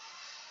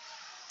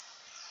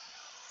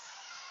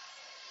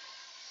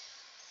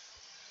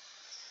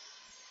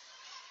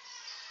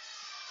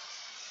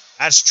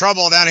 That's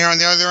trouble down here on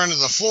the other end of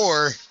the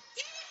floor.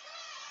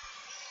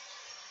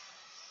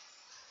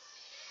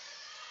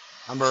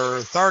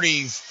 Number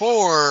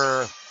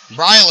 34,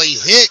 Briley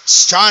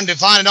Hicks, trying to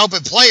find an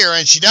open player,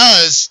 and she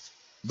does.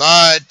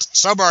 But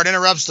Snowbird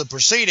interrupts the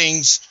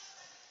proceedings.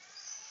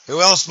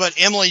 Who else but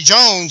Emily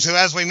Jones, who,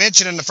 as we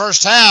mentioned in the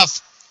first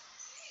half,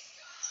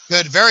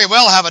 could very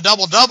well have a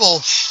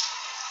double-double.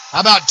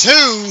 How about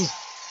 2?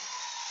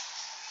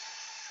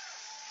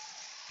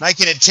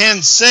 Making it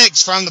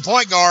 10-6 from the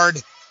point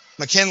guard,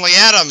 McKinley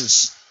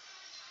Adams.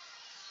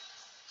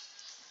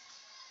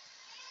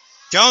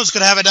 Jones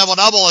could have a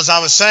double-double, as I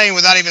was saying,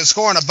 without even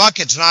scoring a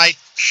bucket tonight.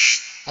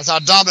 That's how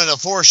dominant a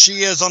force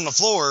she is on the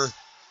floor.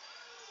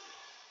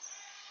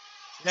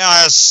 Now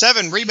has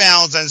 7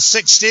 rebounds and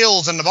 6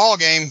 steals in the ball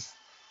game.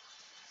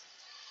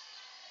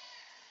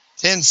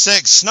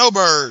 10-6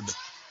 Snowbird.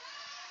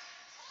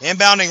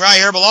 Inbounding right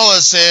here below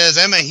us is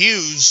Emma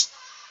Hughes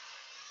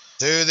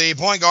to the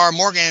point guard,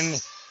 Morgan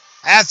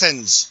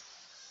Athens.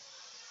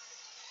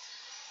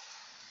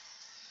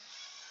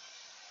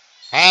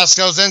 Pass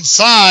goes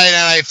inside,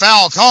 and a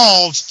foul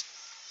called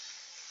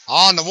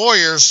on the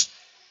Warriors.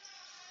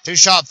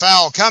 2-shot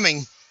foul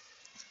coming.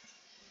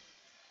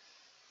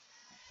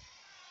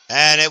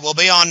 And it will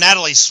be on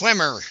Natalie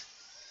Swimmer.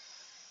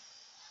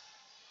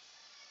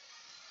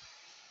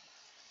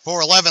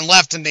 4:11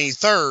 left in the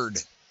third.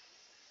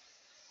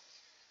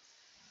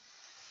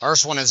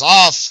 First one is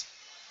off.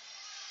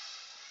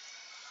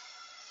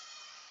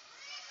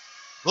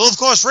 We'll, of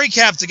course,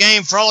 recap the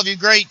game for all of you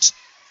great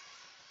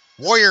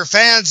Warrior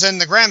fans,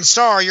 and the Graham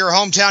Star, your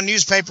hometown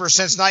newspaper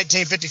since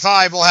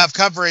 1955, will have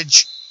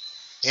coverage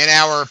in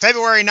our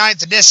February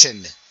 9th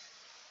edition.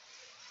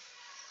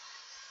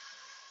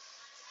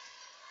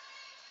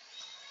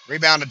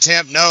 Rebound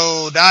attempt,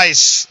 no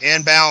dice.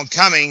 Inbound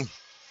coming.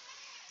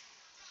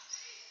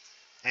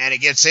 And it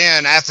gets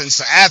in. Athens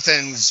to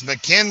Athens.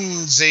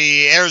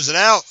 McKenzie airs it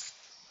out.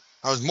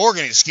 That was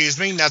Morgan, excuse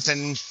me.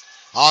 Nothing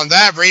on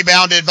that.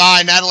 Rebounded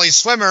by Natalie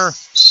Swimmer.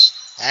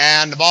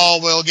 And the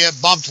ball will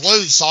get bumped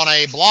loose on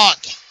a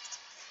block.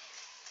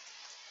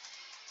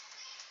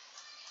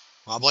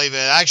 I believe it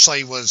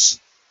actually was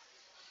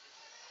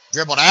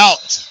dribbled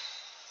out.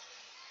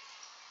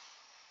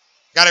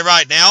 Got it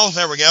right now.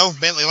 There we go.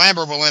 Bentley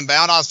Lambert will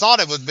inbound. I thought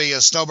it would be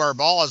a Snowbird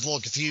ball. I was a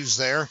little confused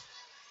there.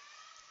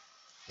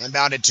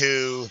 Inbounded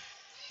to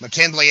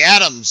McKinley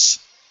Adams.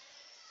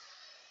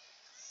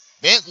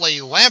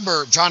 Bentley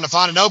Lambert trying to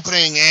find an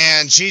opening,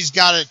 and she's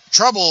got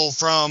trouble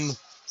from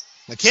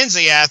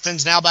Mackenzie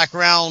Athens. Now back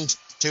around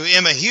to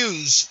Emma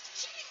Hughes.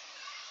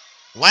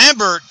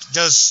 Lambert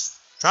just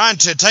trying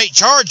to take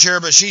charge here,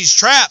 but she's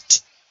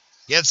trapped.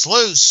 Gets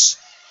loose.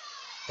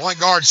 Point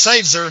guard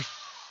saves her.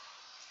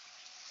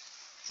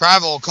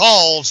 Travel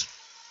called.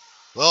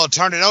 Will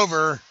turn it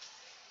over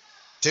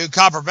to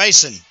Copper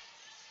Basin.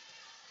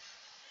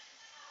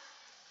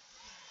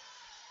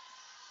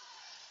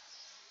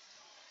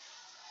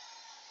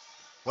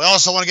 We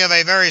also want to give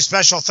a very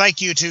special thank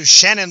you to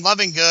Shannon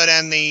Lovingood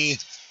and the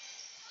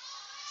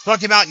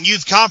Smoky Mountain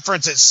Youth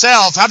Conference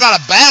itself. How about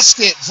a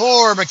basket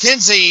for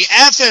Mackenzie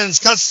Athens?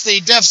 Cuts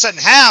the deficit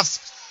in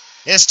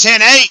half. It's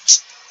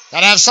 10-8. Got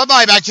to have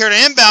somebody back here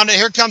to inbound it.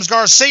 Here comes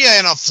Garcia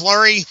in a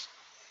flurry.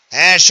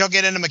 And she'll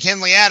get into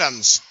McKinley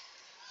Adams.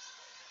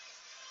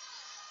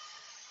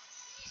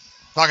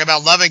 Talking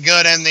about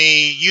Lovingood and the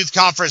Youth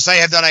Conference. They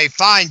have done a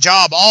fine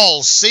job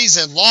all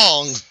season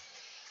long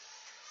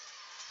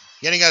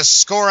getting us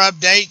score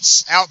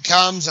updates,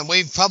 outcomes, and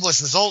we've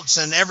published results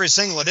in every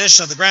single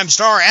edition of the Graham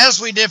Star,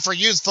 as we did for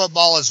youth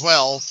football as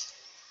well.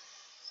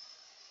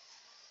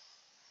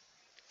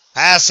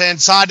 Pass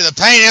inside to the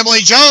paint. Emily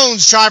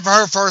Jones trying for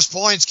her first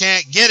points,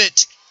 can't get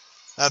it.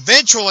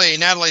 Eventually,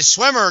 Natalie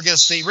Swimmer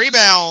gets the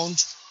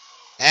rebound,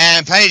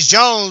 and Paige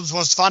Jones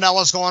wants to find out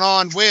what's going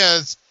on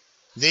with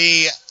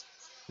the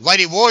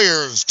Lady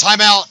Warriors.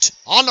 Timeout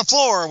on the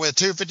floor with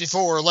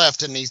 2:54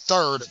 left in the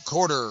third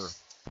quarter.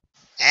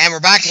 And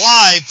we're back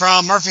live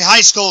from Murphy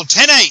High School,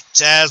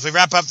 10-8, as we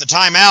wrap up the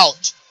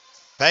timeout.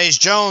 Paige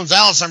Jones,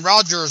 Allison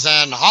Rogers,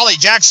 and Holly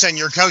Jackson,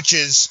 your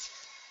coaches,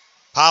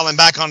 piling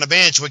back on the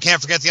bench. We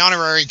can't forget the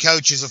honorary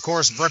coaches, of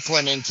course,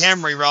 Brooklyn and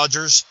Camry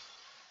Rogers.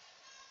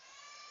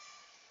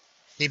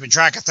 Keeping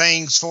track of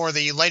things for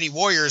the Lady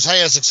Warriors.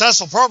 Hey, a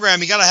successful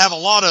program, you got to have a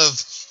lot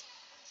of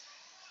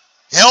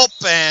help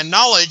and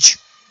knowledge.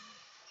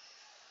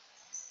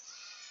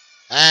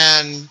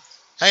 And,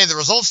 hey, the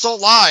results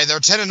don't lie. They're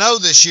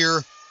 10-0 this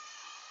year.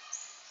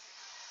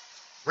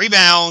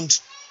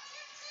 Rebound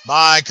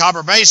by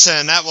Copper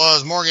Basin. That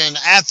was Morgan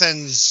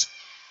Athens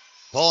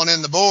pulling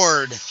in the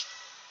board.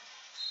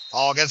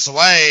 Ball gets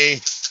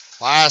away.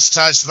 Last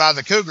touch by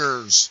the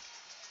Cougars.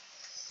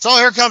 So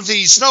here comes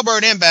the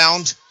Snowbird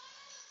inbound.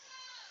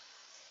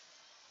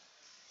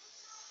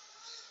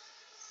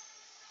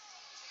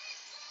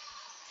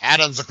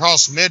 Adams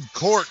across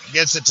midcourt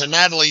gets it to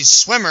Natalie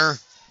Swimmer.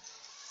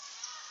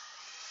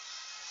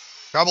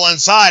 Trouble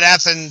inside.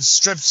 Athens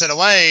strips it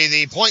away.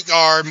 The point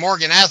guard,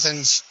 Morgan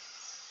Athens,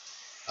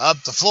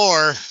 up the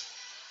floor.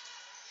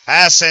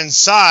 Pass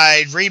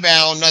inside.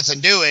 Rebound,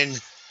 nothing doing.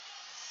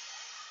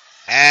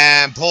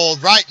 And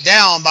pulled right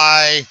down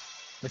by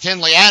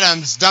McKinley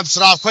Adams. Dumps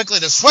it off quickly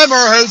to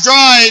Swimmer, who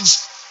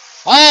drives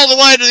all the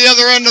way to the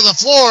other end of the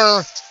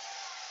floor.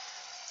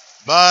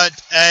 But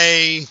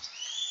it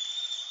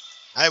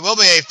will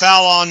be a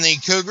foul on the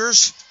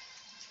Cougars.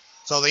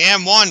 So the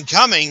M1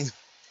 coming.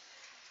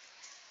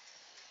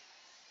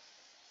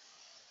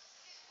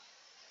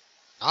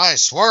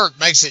 Nice work.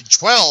 Makes it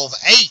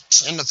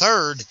 12-8 in the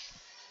third.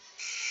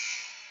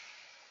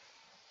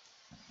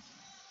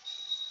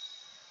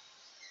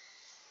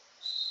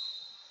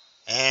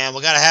 And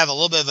we got to have a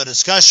little bit of a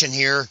discussion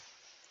here.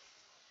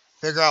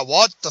 Figure out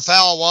what the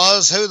foul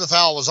was, who the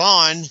foul was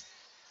on.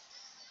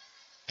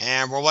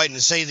 And we're waiting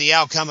to see the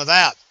outcome of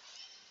that.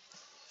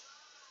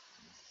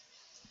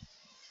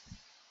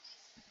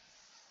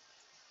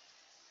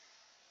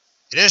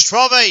 It is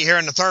 12-8 here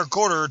in the third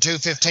quarter,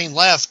 2:15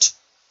 left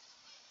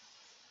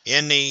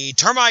in the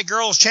Termite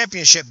Girls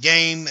Championship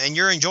game, and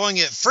you're enjoying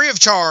it free of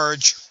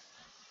charge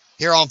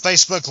here on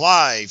Facebook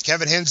Live.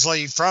 Kevin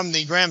Hensley from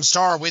the Graham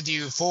Star with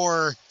you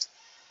for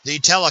the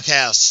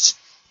telecast.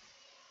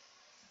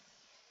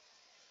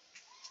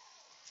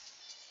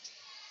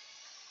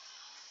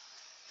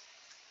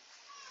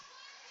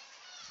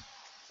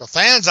 The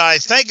fans, I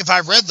think, if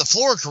I read the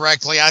floor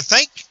correctly, I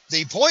think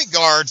the point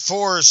guard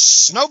for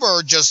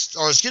Snowbird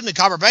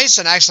Copper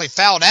Basin actually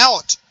fouled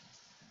out.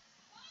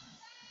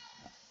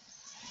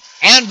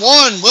 And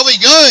one will be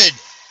good.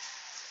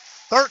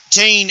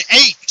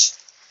 13-8.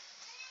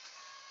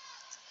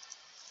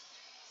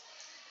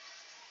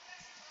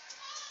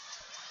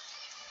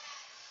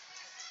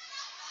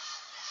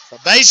 The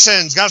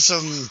Basin's got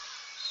some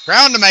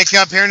ground to make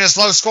up here in this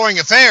low-scoring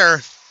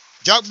affair.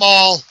 Junk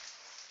ball.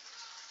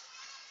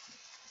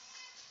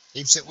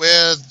 Keeps it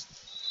with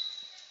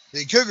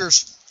the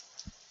Cougars.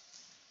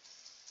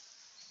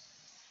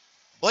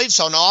 I believe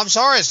so. No, I'm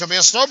sorry. It's going to be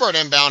a Snowbird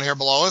inbound here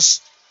below us.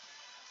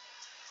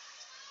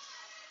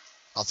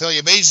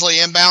 Ophelia Beasley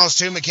inbounds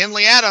to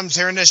McKinley Adams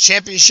here in this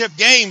championship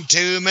game.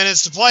 2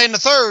 minutes to play in the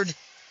third.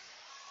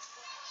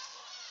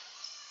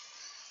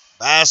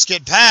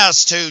 Basket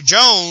pass to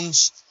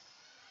Jones.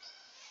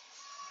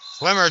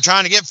 Swimmer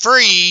trying to get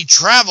free.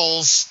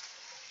 Travels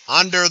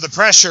under the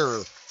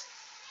pressure.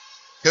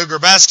 Cougar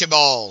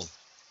basketball.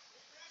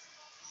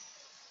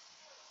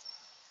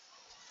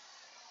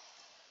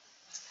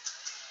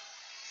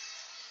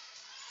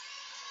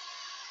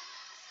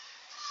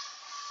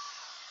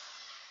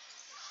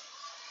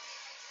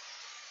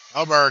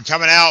 Snowbird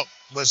coming out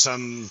with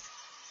some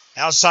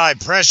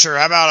outside pressure.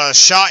 How about a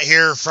shot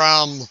here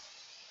from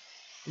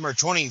number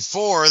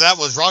 24? That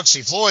was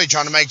Roxy Floyd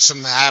trying to make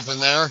some happen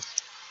there.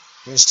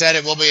 Instead,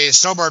 it will be a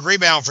Snowbird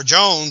rebound for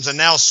Jones, and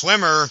now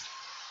Swimmer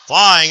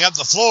flying up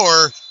the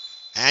floor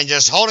and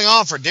just holding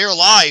on for dear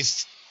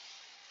life.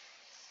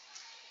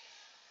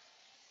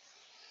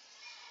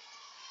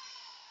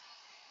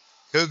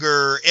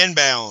 Cougar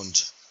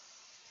inbound.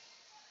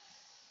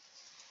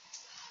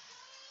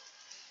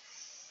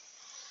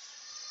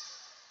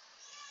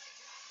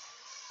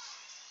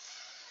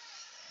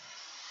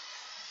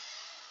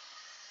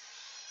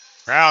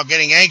 Crowd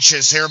getting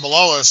anxious here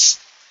below us.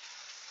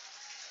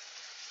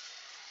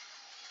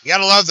 You got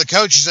to love the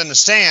coaches in the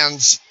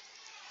stands.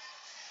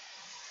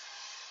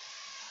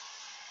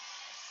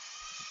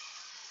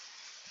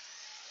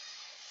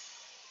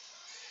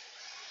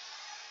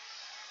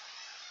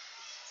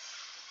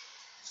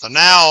 So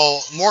now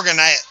Morgan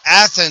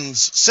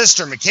Athens'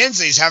 sister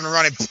Mackenzie's having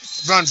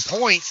to run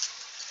point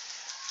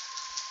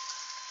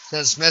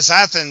because Miss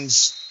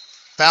Athens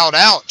fouled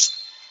out.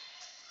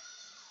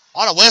 A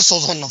lot of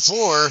whistles on the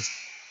floor.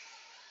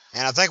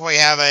 And I think we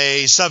have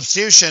a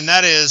substitution.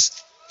 That is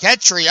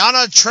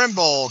Catriona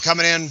Trimble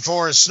coming in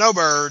for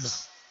Snowbird.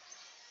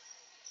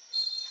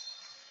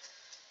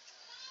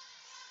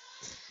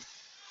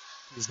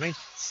 Excuse me.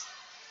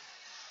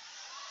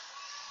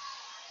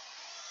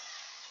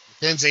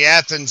 Mackenzie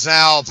Athens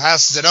now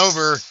passes it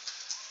over,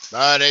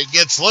 but it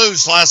gets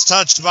loose. Last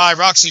touched by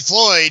Roxy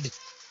Floyd.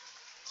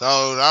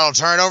 So that'll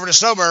turn it over to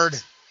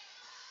Snowbird.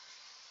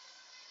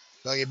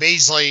 Billy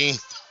Beasley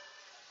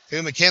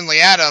to McKinley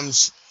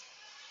Adams.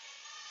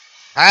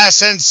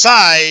 Pass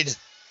inside.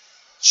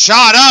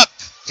 Shot up.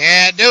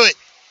 Can't do it.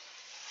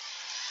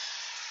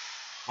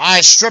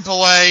 Nice strip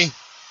away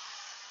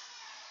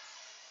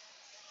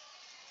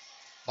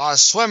by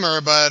Swimmer,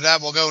 but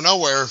that will go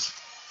nowhere.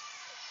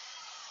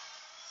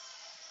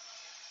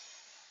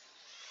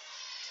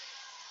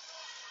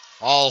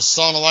 All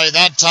stolen away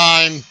that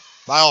time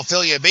by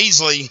Ophelia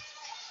Beasley.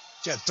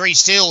 She had 3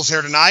 steals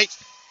here tonight.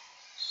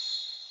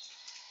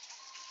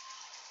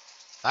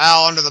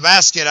 Foul under the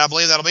basket. I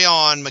believe that'll be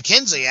on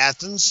Mackenzie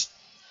Athens.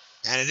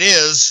 And it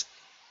is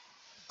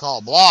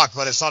called block,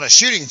 but it's not a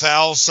shooting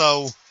foul.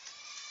 So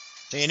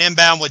an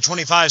inbound with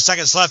 25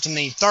 seconds left in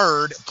the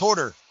third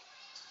quarter.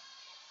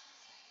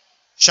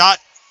 Shot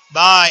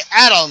by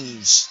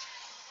Adams.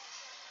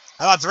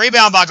 How about the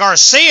rebound by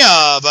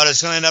Garcia? But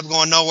it's going to end up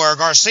going nowhere.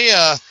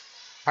 Garcia,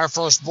 her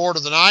first board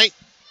of the night,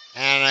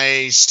 and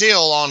a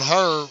steal on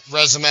her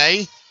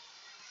resume.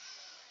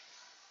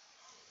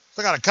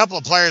 We got a couple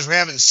of players we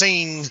haven't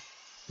seen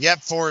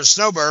yet for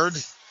Snowbird.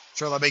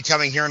 Sure they'll be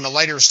coming here in the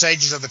later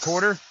stages of the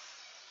quarter.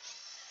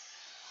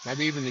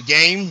 Maybe even the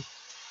game.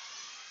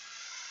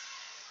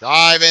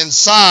 Drive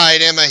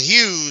inside. Emma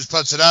Hughes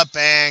puts it up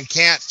and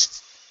can't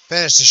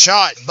finish the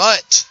shot,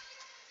 but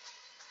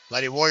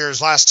Lady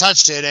Warriors last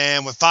touched it,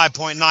 and with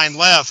 5.9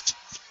 left,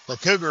 the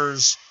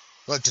Cougars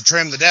look to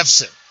trim the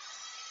deficit.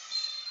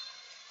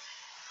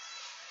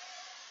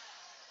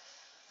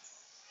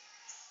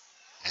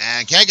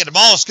 And can't get the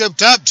ball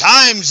scooped up.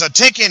 Time's a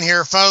ticking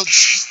here,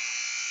 folks.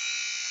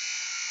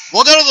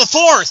 We'll go to the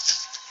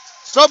fourth.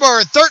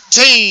 Snowbird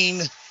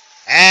 13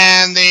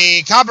 and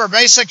the Copper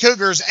Basin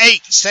Cougars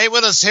 8. Stay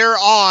with us here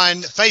on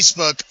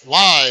Facebook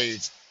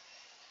Live.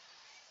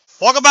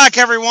 Welcome back,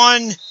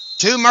 everyone,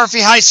 to Murphy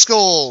High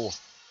School.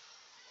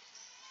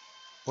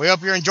 We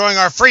hope you're enjoying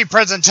our free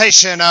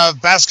presentation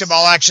of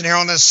basketball action here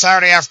on this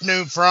Saturday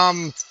afternoon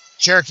from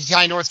Cherokee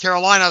County, North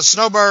Carolina.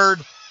 Snowbird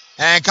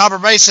and Copper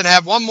Basin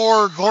have one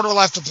more quarter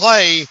left to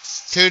play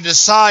to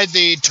decide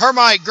the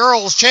Termite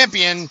Girls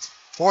champion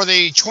for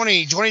the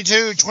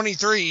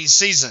 2022-23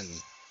 season.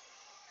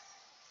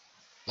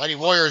 Lady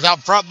Warriors out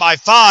front by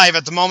 5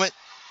 at the moment.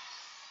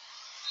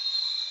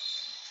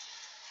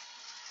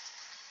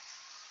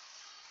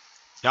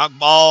 Junk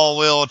ball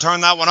will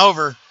turn that one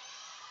over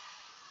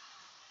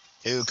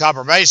to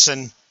Copper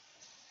Basin.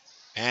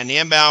 And the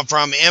inbound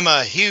from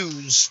Emma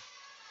Hughes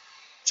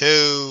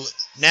to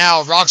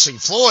now Roxy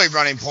Floyd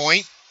running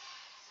point.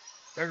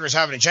 Cougars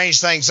having to change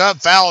things up.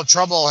 Foul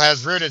trouble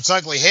has reared its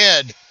ugly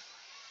head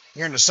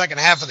here in the second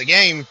half of the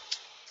game.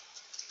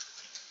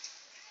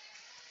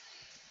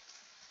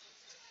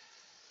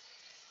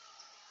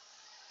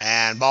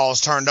 And ball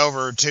is turned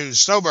over to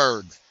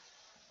Snowbird.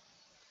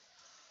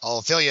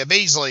 Ophelia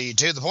Beasley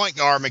to the point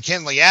guard,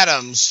 McKinley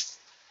Adams.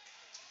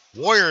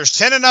 Warriors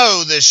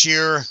 10-0 this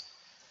year.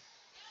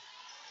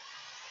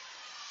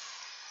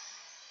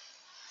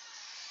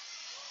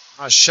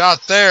 A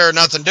shot there,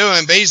 nothing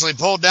doing. Beasley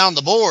pulled down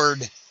the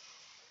board.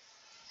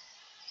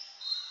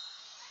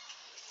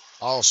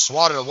 All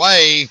swatted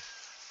away.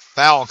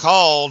 Foul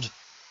called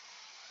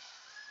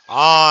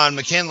on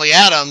McKinley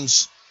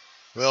Adams.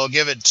 We'll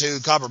give it to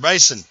Copper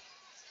Basin.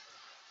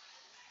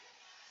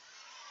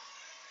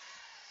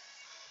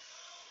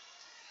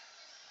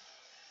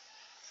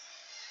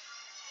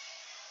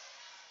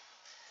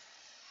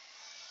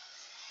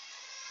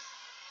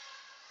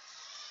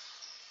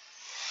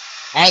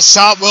 That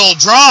shot will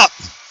drop.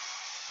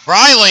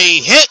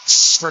 Briley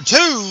Hicks for 2.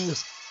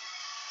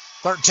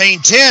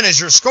 13-10 is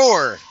your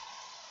score.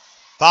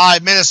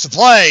 5 minutes to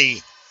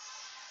play.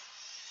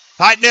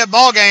 Tight-knit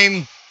ball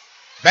game.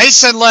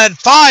 Basin led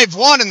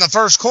 5-1 in the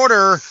first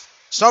quarter.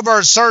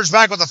 Snowbird surged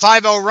back with a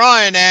 5-0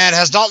 run and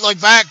has not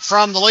looked back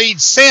from the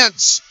lead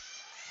since.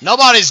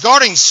 Nobody's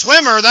guarding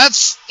Swimmer.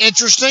 That's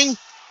interesting.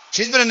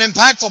 She's been an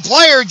impactful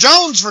player.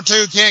 Jones for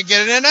 2 can't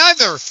get it in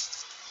either.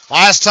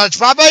 Last touch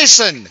by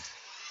Basin.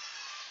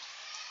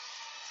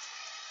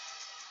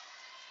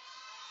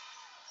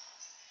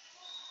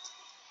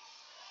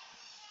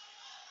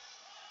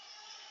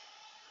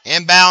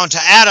 Inbound to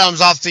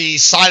Adams off the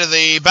side of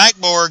the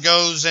backboard,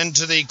 goes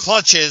into the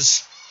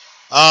clutches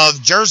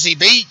of Jersey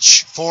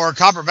Beach for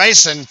Copper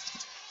Basin.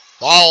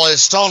 Ball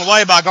is stolen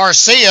away by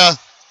Garcia.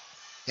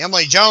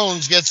 Emily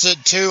Jones gets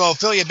it to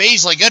Ophelia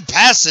Beasley. Good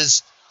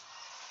passes,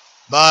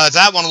 but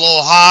that one a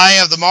little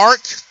high of the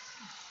mark.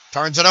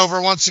 Turns it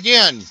over once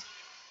again.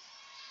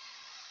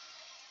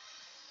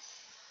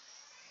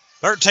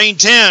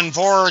 13-10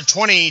 for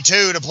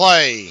 22 to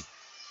play.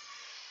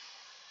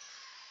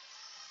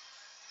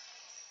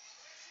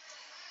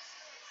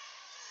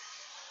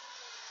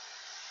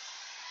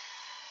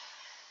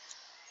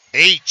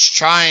 Beach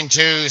trying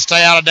to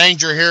stay out of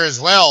danger here as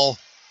well.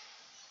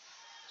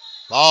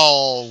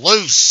 Ball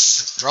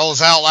loose. Rolls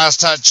out,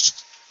 last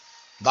touched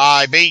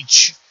by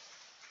Beach.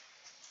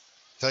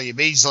 Ophelia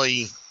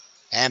Beasley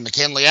and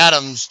McKinley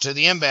Adams to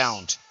the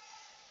inbound.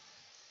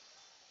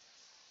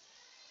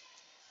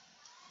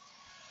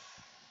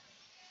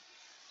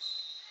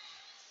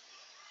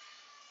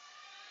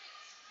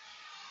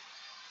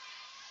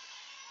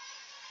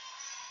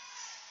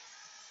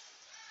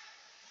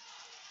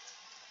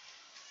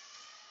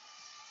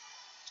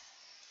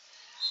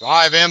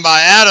 Drive in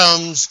by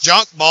Adams.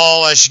 Junk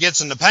ball as she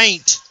gets in the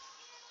paint.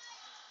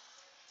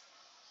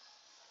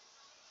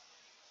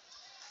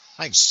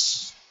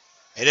 Thanks.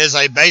 It is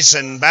a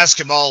Basin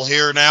basketball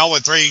here now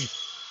with 3.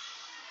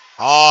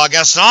 Oh, I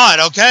guess not.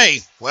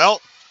 Okay.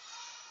 Well,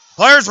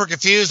 players were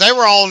confused. They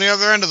were all on the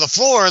other end of the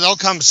floor. They'll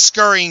come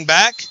scurrying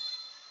back.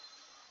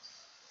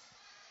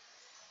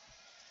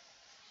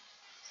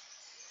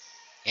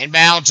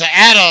 Inbound to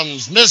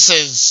Adams.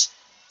 Misses.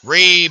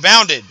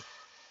 Rebounded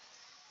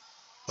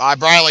by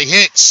Briley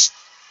Hicks.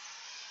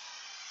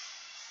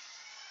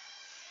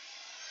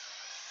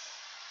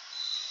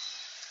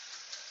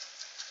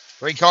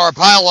 Three-car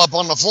pile up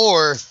on the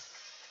floor.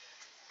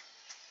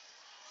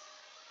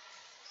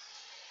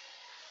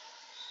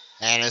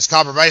 And it's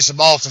Copper Basin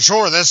ball for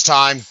sure this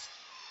time.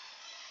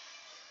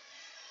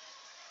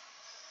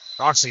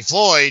 Roxy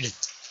Floyd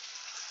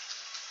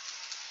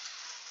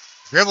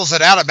dribbles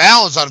it out of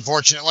bounds,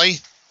 unfortunately,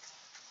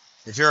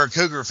 if you're a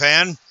Cougar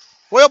fan.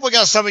 We hope we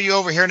got some of you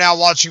over here now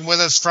watching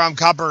with us from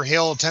Copper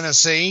Hill,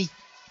 Tennessee.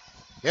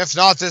 If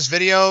not, this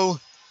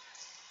video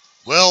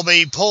will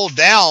be pulled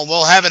down.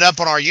 We'll have it up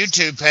on our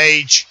YouTube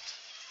page.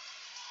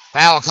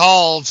 Foul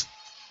called.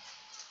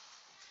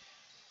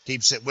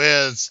 Keeps it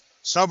with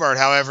Snowbird,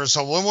 however.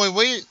 So when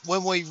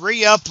we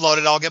re-upload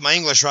it, I'll get my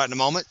English right in a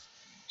moment.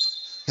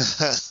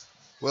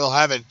 We'll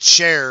have it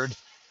shared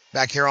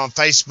back here on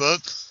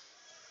Facebook.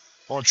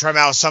 We'll trim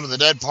out some of the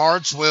dead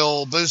parts.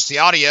 We'll boost the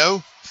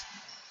audio.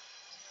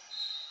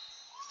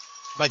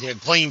 Make a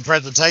clean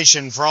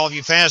presentation for all of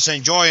you fans to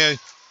enjoy.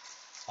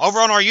 Over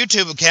on our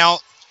YouTube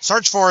account,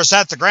 search for us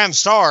at the Graham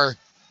Star.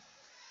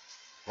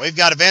 We've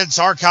got events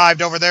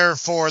archived over there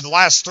for the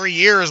last 3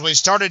 years. We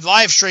started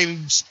live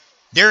streams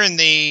during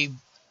the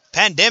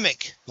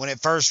pandemic when it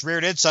first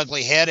reared its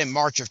ugly head in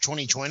March of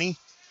 2020.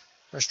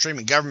 We're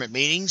streaming government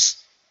meetings,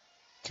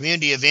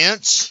 community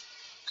events,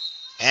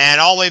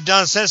 and all we've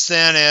done since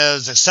then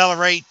is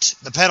accelerate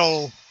the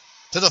pedal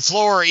to the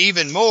floor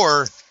even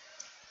more.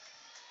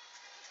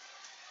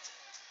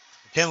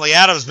 Kinley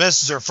Adams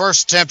misses her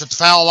first attempt at the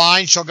foul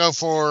line. She'll go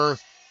for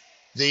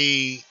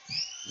the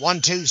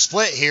 1-2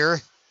 split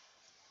here.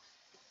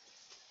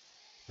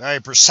 Very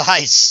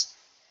precise.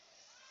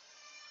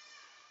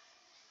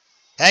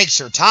 Takes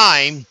her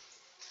time.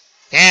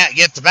 Can't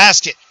get the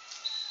basket.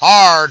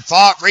 Hard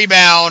fought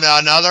rebound.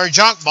 Another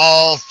junk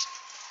ball.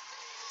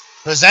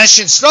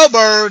 Possession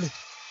Snowbird.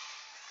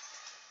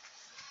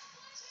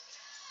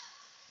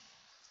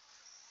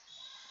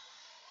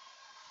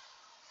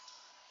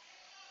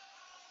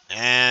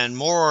 And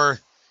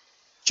more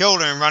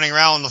children running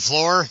around the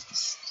floor.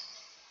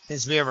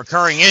 Seems to be a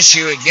recurring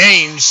issue at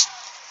games.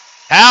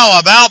 How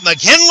about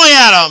McKinley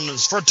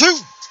Adams for 2?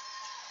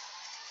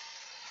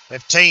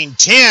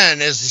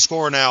 15-10 is the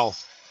score now.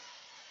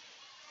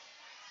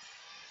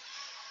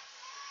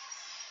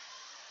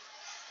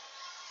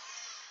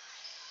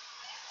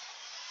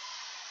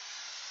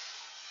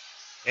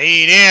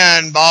 Feed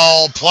in,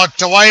 ball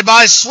plucked away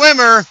by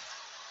Swimmer.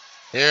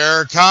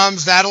 Here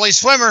comes Natalie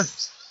Swimmer.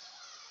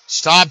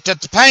 Stopped at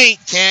the paint,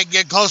 can't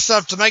get close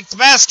enough to make the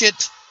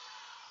basket.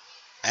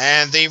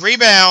 And the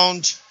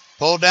rebound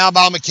pulled down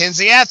by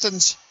Mackenzie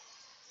Athens.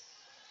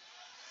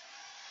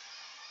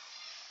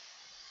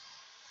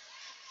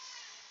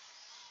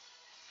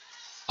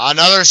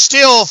 Another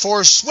steal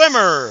for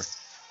Swimmer.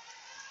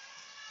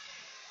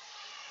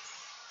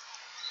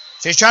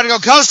 She's trying to go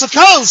coast to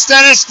coast,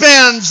 and it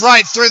spins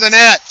right through the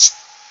net.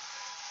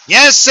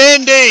 Yes,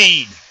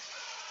 indeed.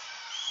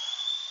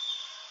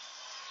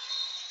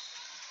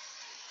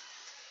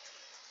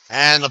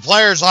 And the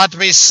players will have to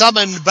be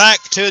summoned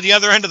back to the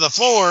other end of the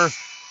floor.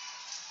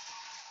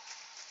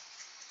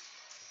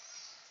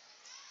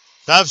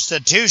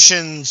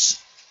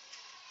 Substitutions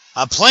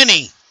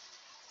aplenty.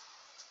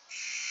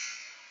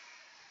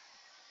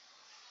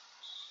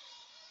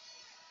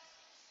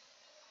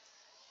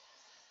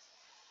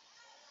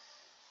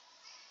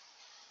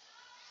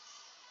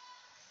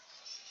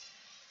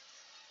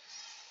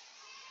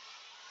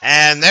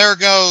 And there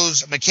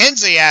goes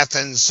Mackenzie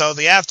Athens. So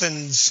the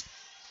Athens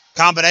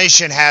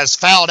combination has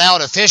fouled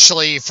out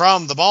officially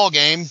from the ball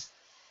game.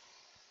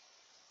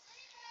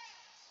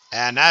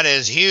 And that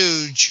is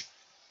huge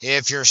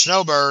if you're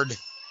Snowbird.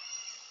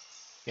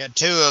 Get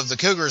two of the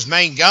Cougars'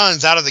 main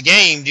guns out of the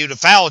game due to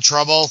foul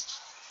trouble.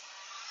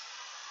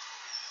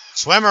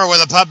 Swimmer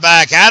with a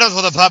putback. Adams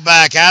with a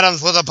putback.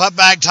 Adams with a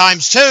putback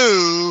times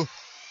two.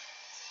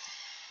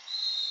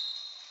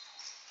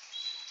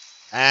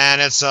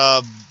 And it's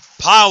a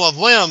pile of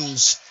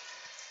limbs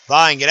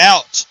vying it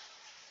out.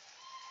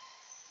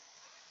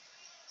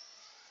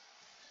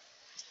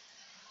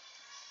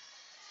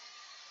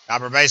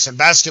 Copper Basin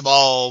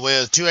basketball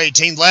with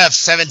 2:18 left,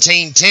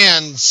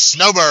 17-10,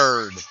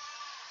 Snowbird.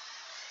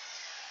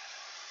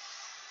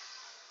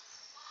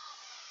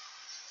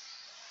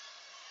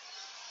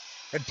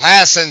 Good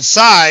pass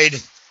inside.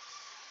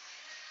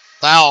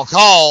 Foul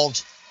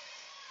called.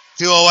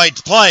 2:08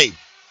 to play.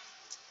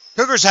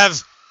 Cougars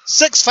have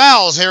 6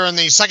 fouls here in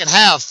the second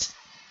half.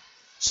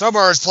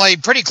 Snowbirds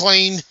played pretty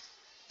clean.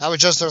 That was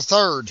just their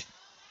third.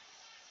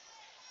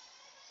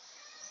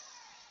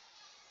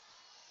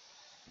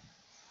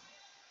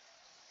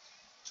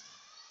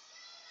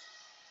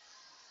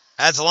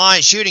 At the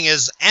line shooting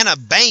is Anna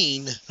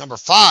Bain, number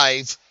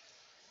 5,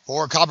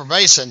 for Copper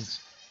Basin.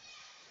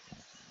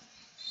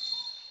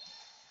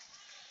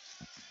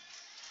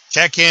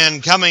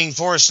 Check-in coming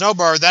for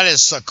Snowbird. That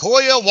is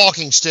Sequoia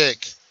Walking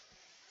Stick,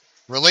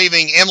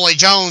 relieving Emily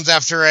Jones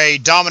after a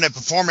dominant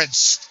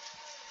performance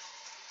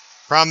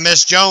from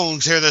Miss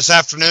Jones here this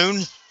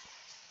afternoon.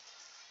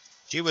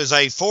 She was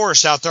a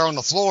force out there on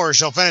the floor.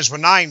 She'll finish with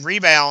 9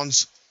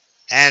 rebounds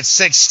and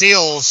 6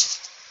 steals.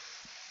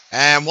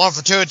 And 1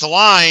 for 2 at the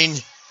line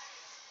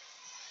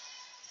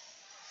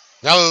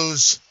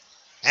goes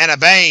Anna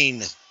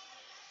Bain.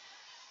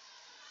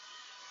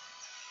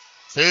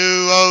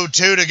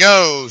 2:02 to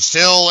go.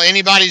 Still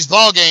anybody's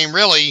ball game,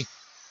 really.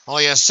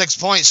 Only a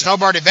 6-point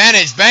Snowbird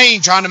advantage.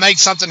 Bain trying to make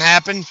something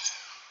happen.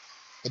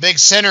 The big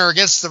center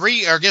gets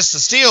the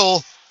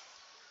steal.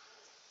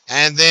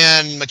 And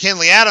then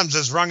McKinley Adams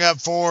is rung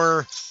up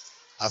for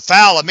a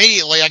foul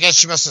immediately. I guess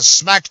she must have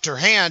smacked her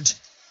hand.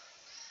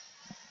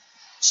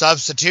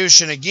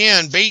 Substitution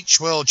again. Beach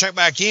will check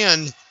back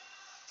in.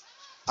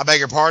 I beg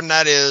your pardon.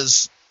 That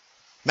is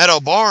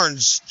Meadow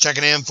Barnes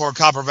checking in for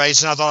Copper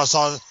Basin. I thought I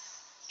saw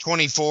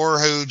 24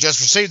 who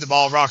just received the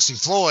ball, Roxy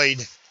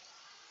Floyd.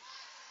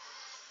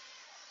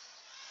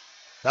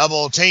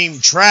 Double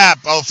team trap.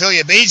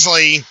 Ophelia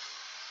Beasley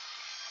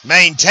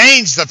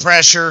maintains the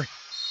pressure.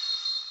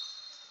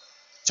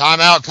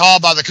 Timeout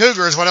called by the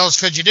Cougars. What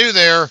else could you do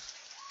there?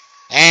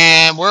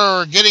 And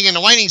we're getting into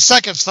waning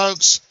seconds,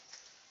 folks.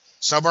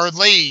 Snowbird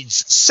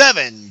leads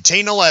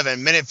 17-11,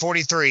 minute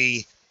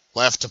 43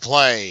 left to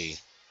play.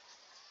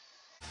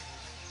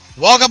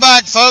 Welcome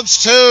back,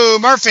 folks, to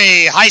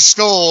Murphy High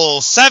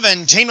School,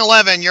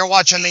 17-11. You're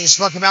watching the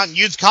Smoky Mountain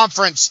Youth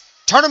Conference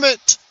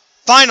Tournament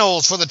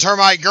Finals for the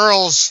Termite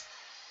girls,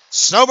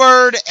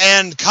 Snowbird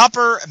and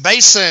Copper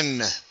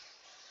Basin.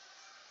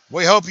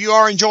 We hope you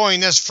are enjoying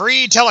this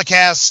free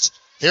telecast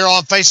here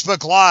on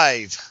Facebook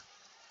Live.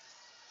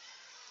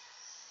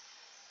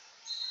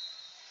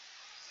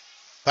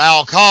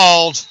 Foul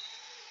called,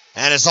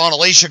 and it's on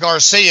Alicia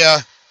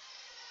Garcia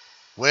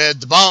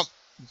with the bump.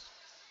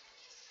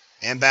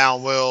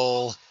 Inbound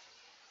will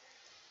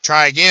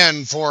try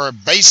again for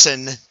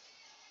Basin.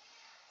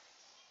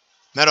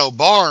 Meadow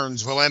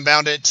Barnes will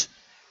inbound it.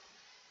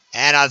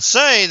 And I'd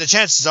say the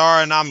chances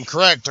are, and I'm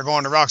correct, they're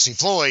going to Roxy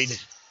Floyd,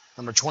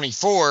 number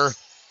 24.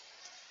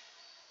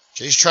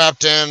 She's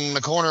trapped in the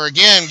corner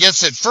again,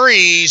 gets it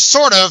free,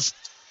 sort of.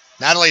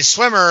 Natalie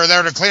Swimmer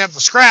there to clean up the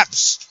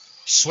scraps.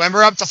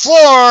 Swimmer up the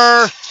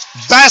floor.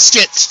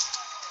 Basket.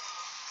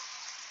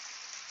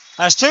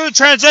 That's 2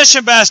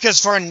 transition baskets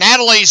for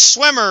Natalie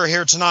Swimmer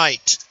here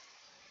tonight.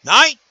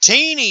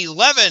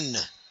 19-11.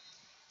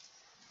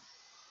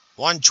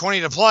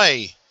 1:20 to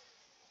play.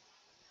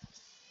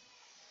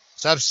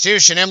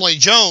 Substitution, Emily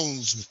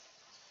Jones.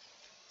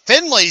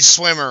 Finley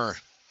Swimmer.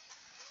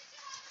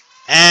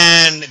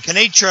 And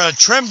Kenitra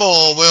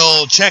Trimble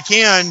will check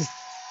in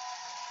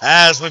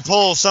as we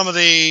pull some of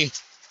the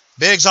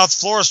bigs off the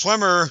floor.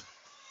 Swimmer,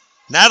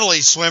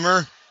 Natalie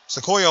Swimmer,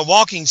 Sequoia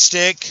Walking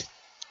Stick,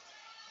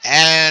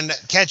 and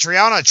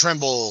Catriona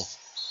Trimble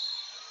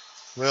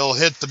will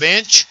hit the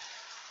bench.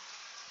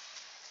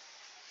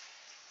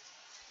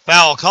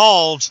 Foul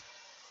called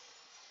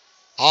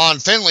on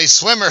Finley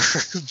Swimmer,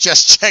 who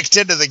just checked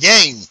into the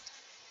game.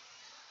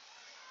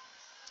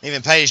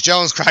 Even Paige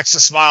Jones cracks a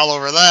smile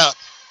over that.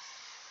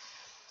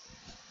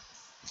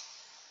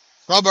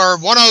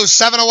 Snowbird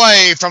 107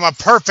 away from a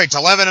perfect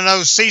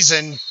 11-0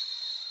 season.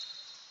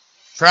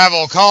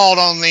 Travel called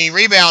on the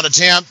rebound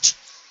attempt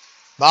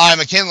by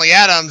McKinley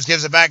Adams.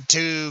 Gives it back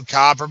to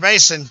Copper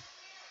Basin.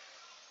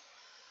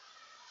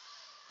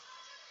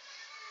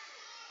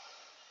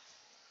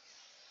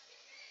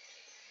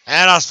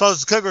 And I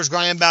suppose the Cougars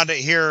going to inbound it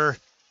here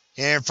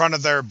in front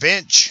of their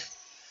bench.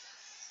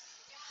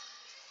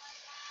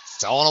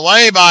 Stolen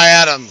away by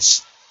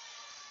Adams.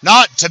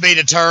 Not to be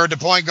deterred, the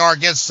point guard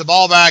gets the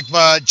ball back,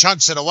 but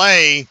chunks it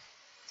away. I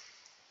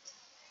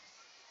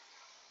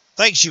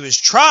think she was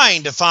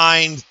trying to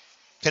find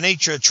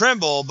Kenitra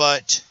Trimble,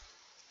 but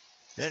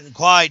didn't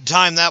quite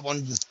time that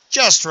one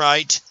just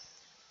right.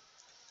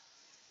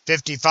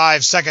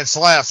 55 seconds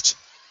left.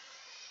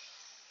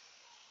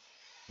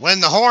 When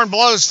the horn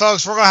blows,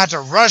 folks, we're going to have to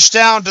rush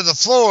down to the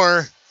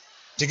floor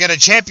to get a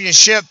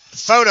championship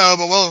photo,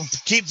 but we'll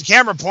keep the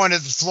camera pointed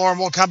at the floor, and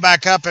we'll come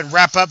back up and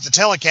wrap up the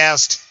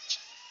telecast.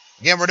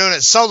 Again, we're doing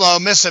it solo,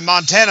 missing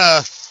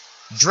Montana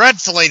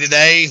dreadfully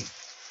today.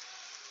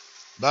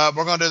 But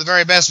we're going to do the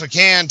very best we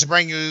can to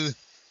bring you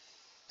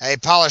a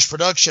polished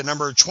production.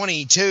 Number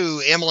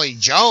 22, Emily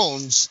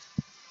Jones,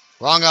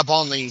 rung up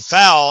on the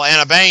foul.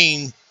 Anna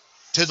Bain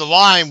to the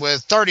line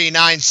with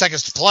 39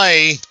 seconds to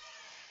play.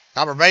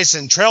 Copper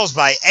Basin trails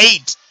by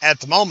 8 at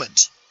the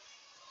moment.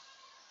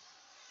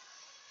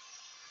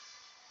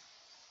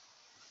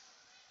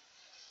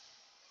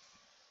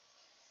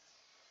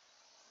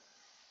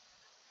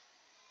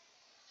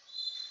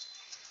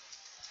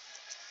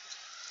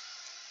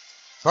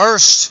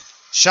 First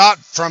shot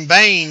from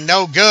Bain,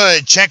 no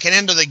good. Checking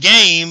into the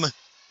game,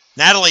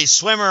 Natalie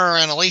Swimmer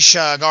and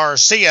Alicia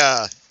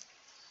Garcia.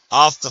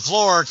 Off the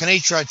floor,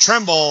 Kenitra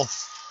Trimble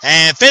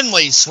and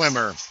Finley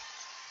Swimmer.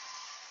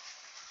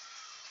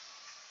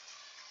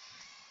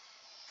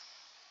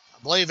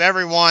 I believe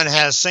everyone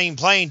has seen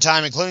playing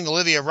time, including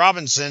Olivia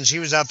Robinson. She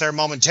was out there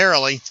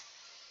momentarily.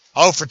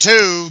 0 for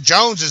 2.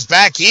 Jones is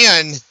back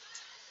in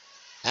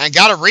and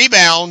got a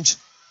rebound.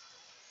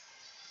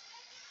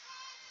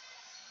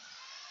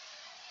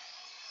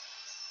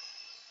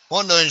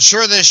 Wanting to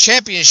ensure this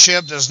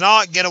championship does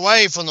not get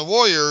away from the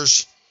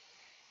Warriors.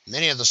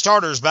 Many of the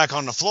starters back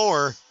on the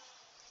floor.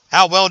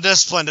 How well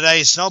disciplined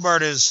today.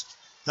 Snowbird has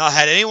not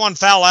had anyone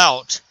foul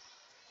out.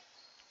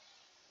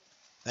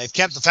 They've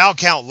kept the foul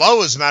count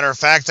low, as a matter of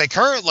fact. They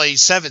currently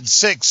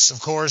 7-6,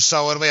 of course,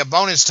 so it'll be a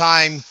bonus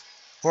time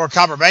for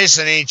Copper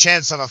Basin. Any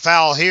chance of a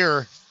foul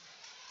here?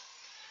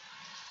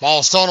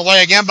 Ball stolen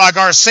away again by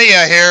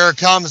Garcia. Here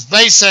comes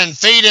Basin.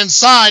 Feed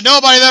inside.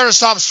 Nobody there to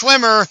stop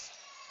Swimmer.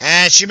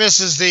 And she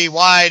misses the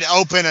wide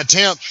open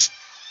attempt.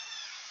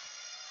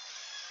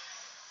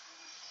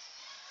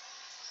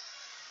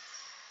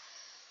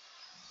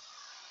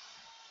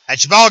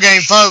 That's your ball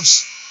game,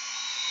 folks.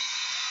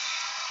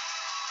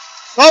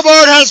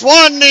 Snowbird has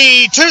won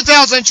the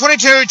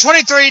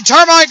 2022-23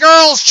 Termite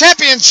Girls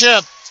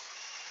Championship.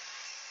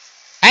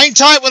 Hang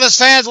tight with us,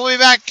 fans. We'll be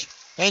back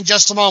in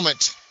just a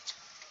moment.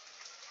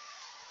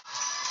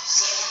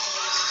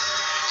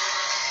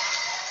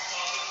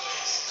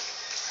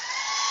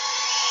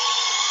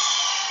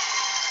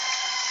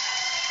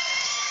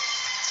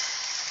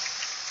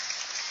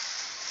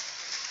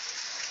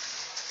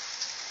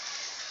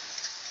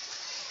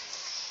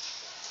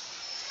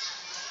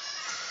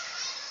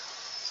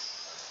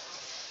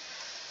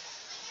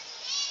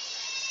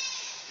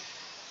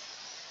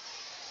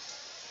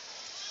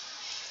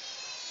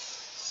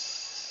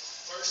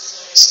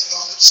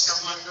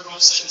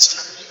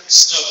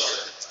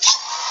 Snowbird.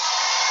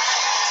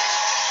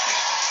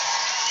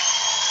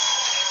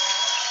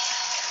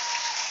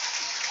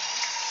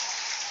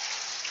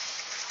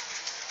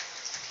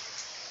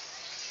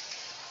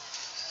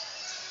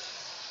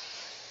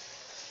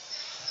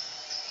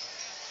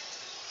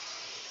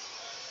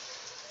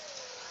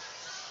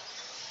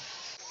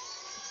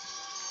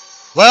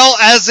 Well,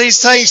 as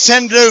these things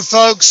tend to do,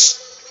 folks,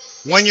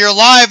 when you're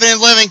live and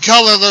in living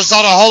color, there's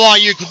not a whole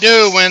lot you can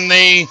do when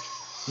the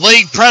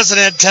league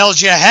president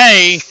tells you,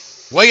 hey,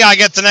 we got to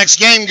get the next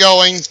game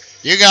going.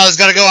 You guys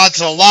got to go out to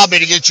the lobby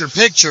to get your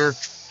picture.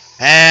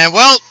 And,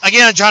 well,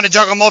 again, I'm trying to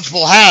juggle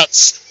multiple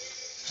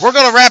hats. We're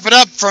going to wrap it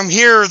up from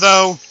here,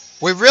 though.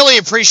 We really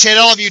appreciate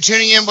all of you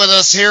tuning in with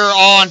us here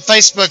on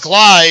Facebook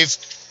Live.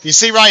 You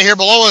see right here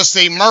below us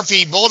the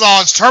Murphy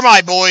Bulldogs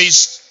Termite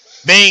Boys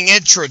being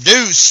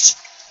introduced.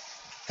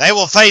 They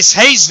will face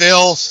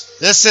Hayesville.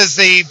 This is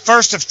the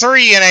first of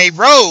 3 in a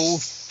row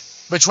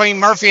between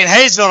Murphy and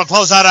Hayesville to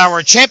close out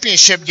our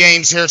championship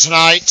games here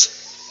tonight.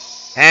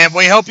 And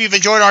we hope you've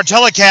enjoyed our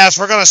telecast.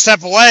 We're going to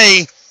step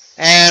away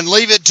and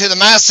leave it to the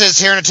masses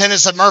here in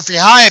attendance at Murphy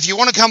High. If you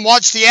want to come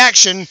watch the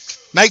action,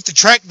 make the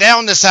trek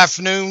down this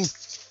afternoon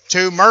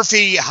to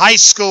Murphy High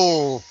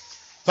School.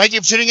 Thank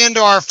you for tuning in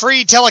to our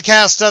free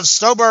telecast of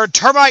Snowbird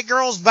Termite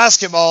Girls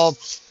Basketball.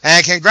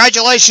 And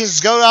congratulations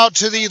go out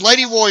to the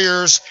Lady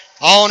Warriors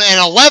on an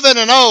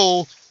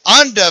 11-0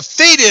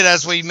 undefeated,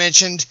 as we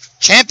mentioned,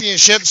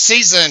 championship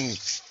season.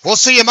 We'll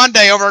see you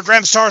Monday over at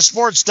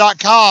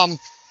GramStarSports.com.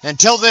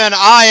 Until then,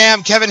 I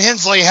am Kevin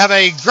Hensley. Have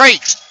a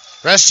great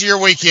rest of your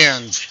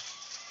weekend.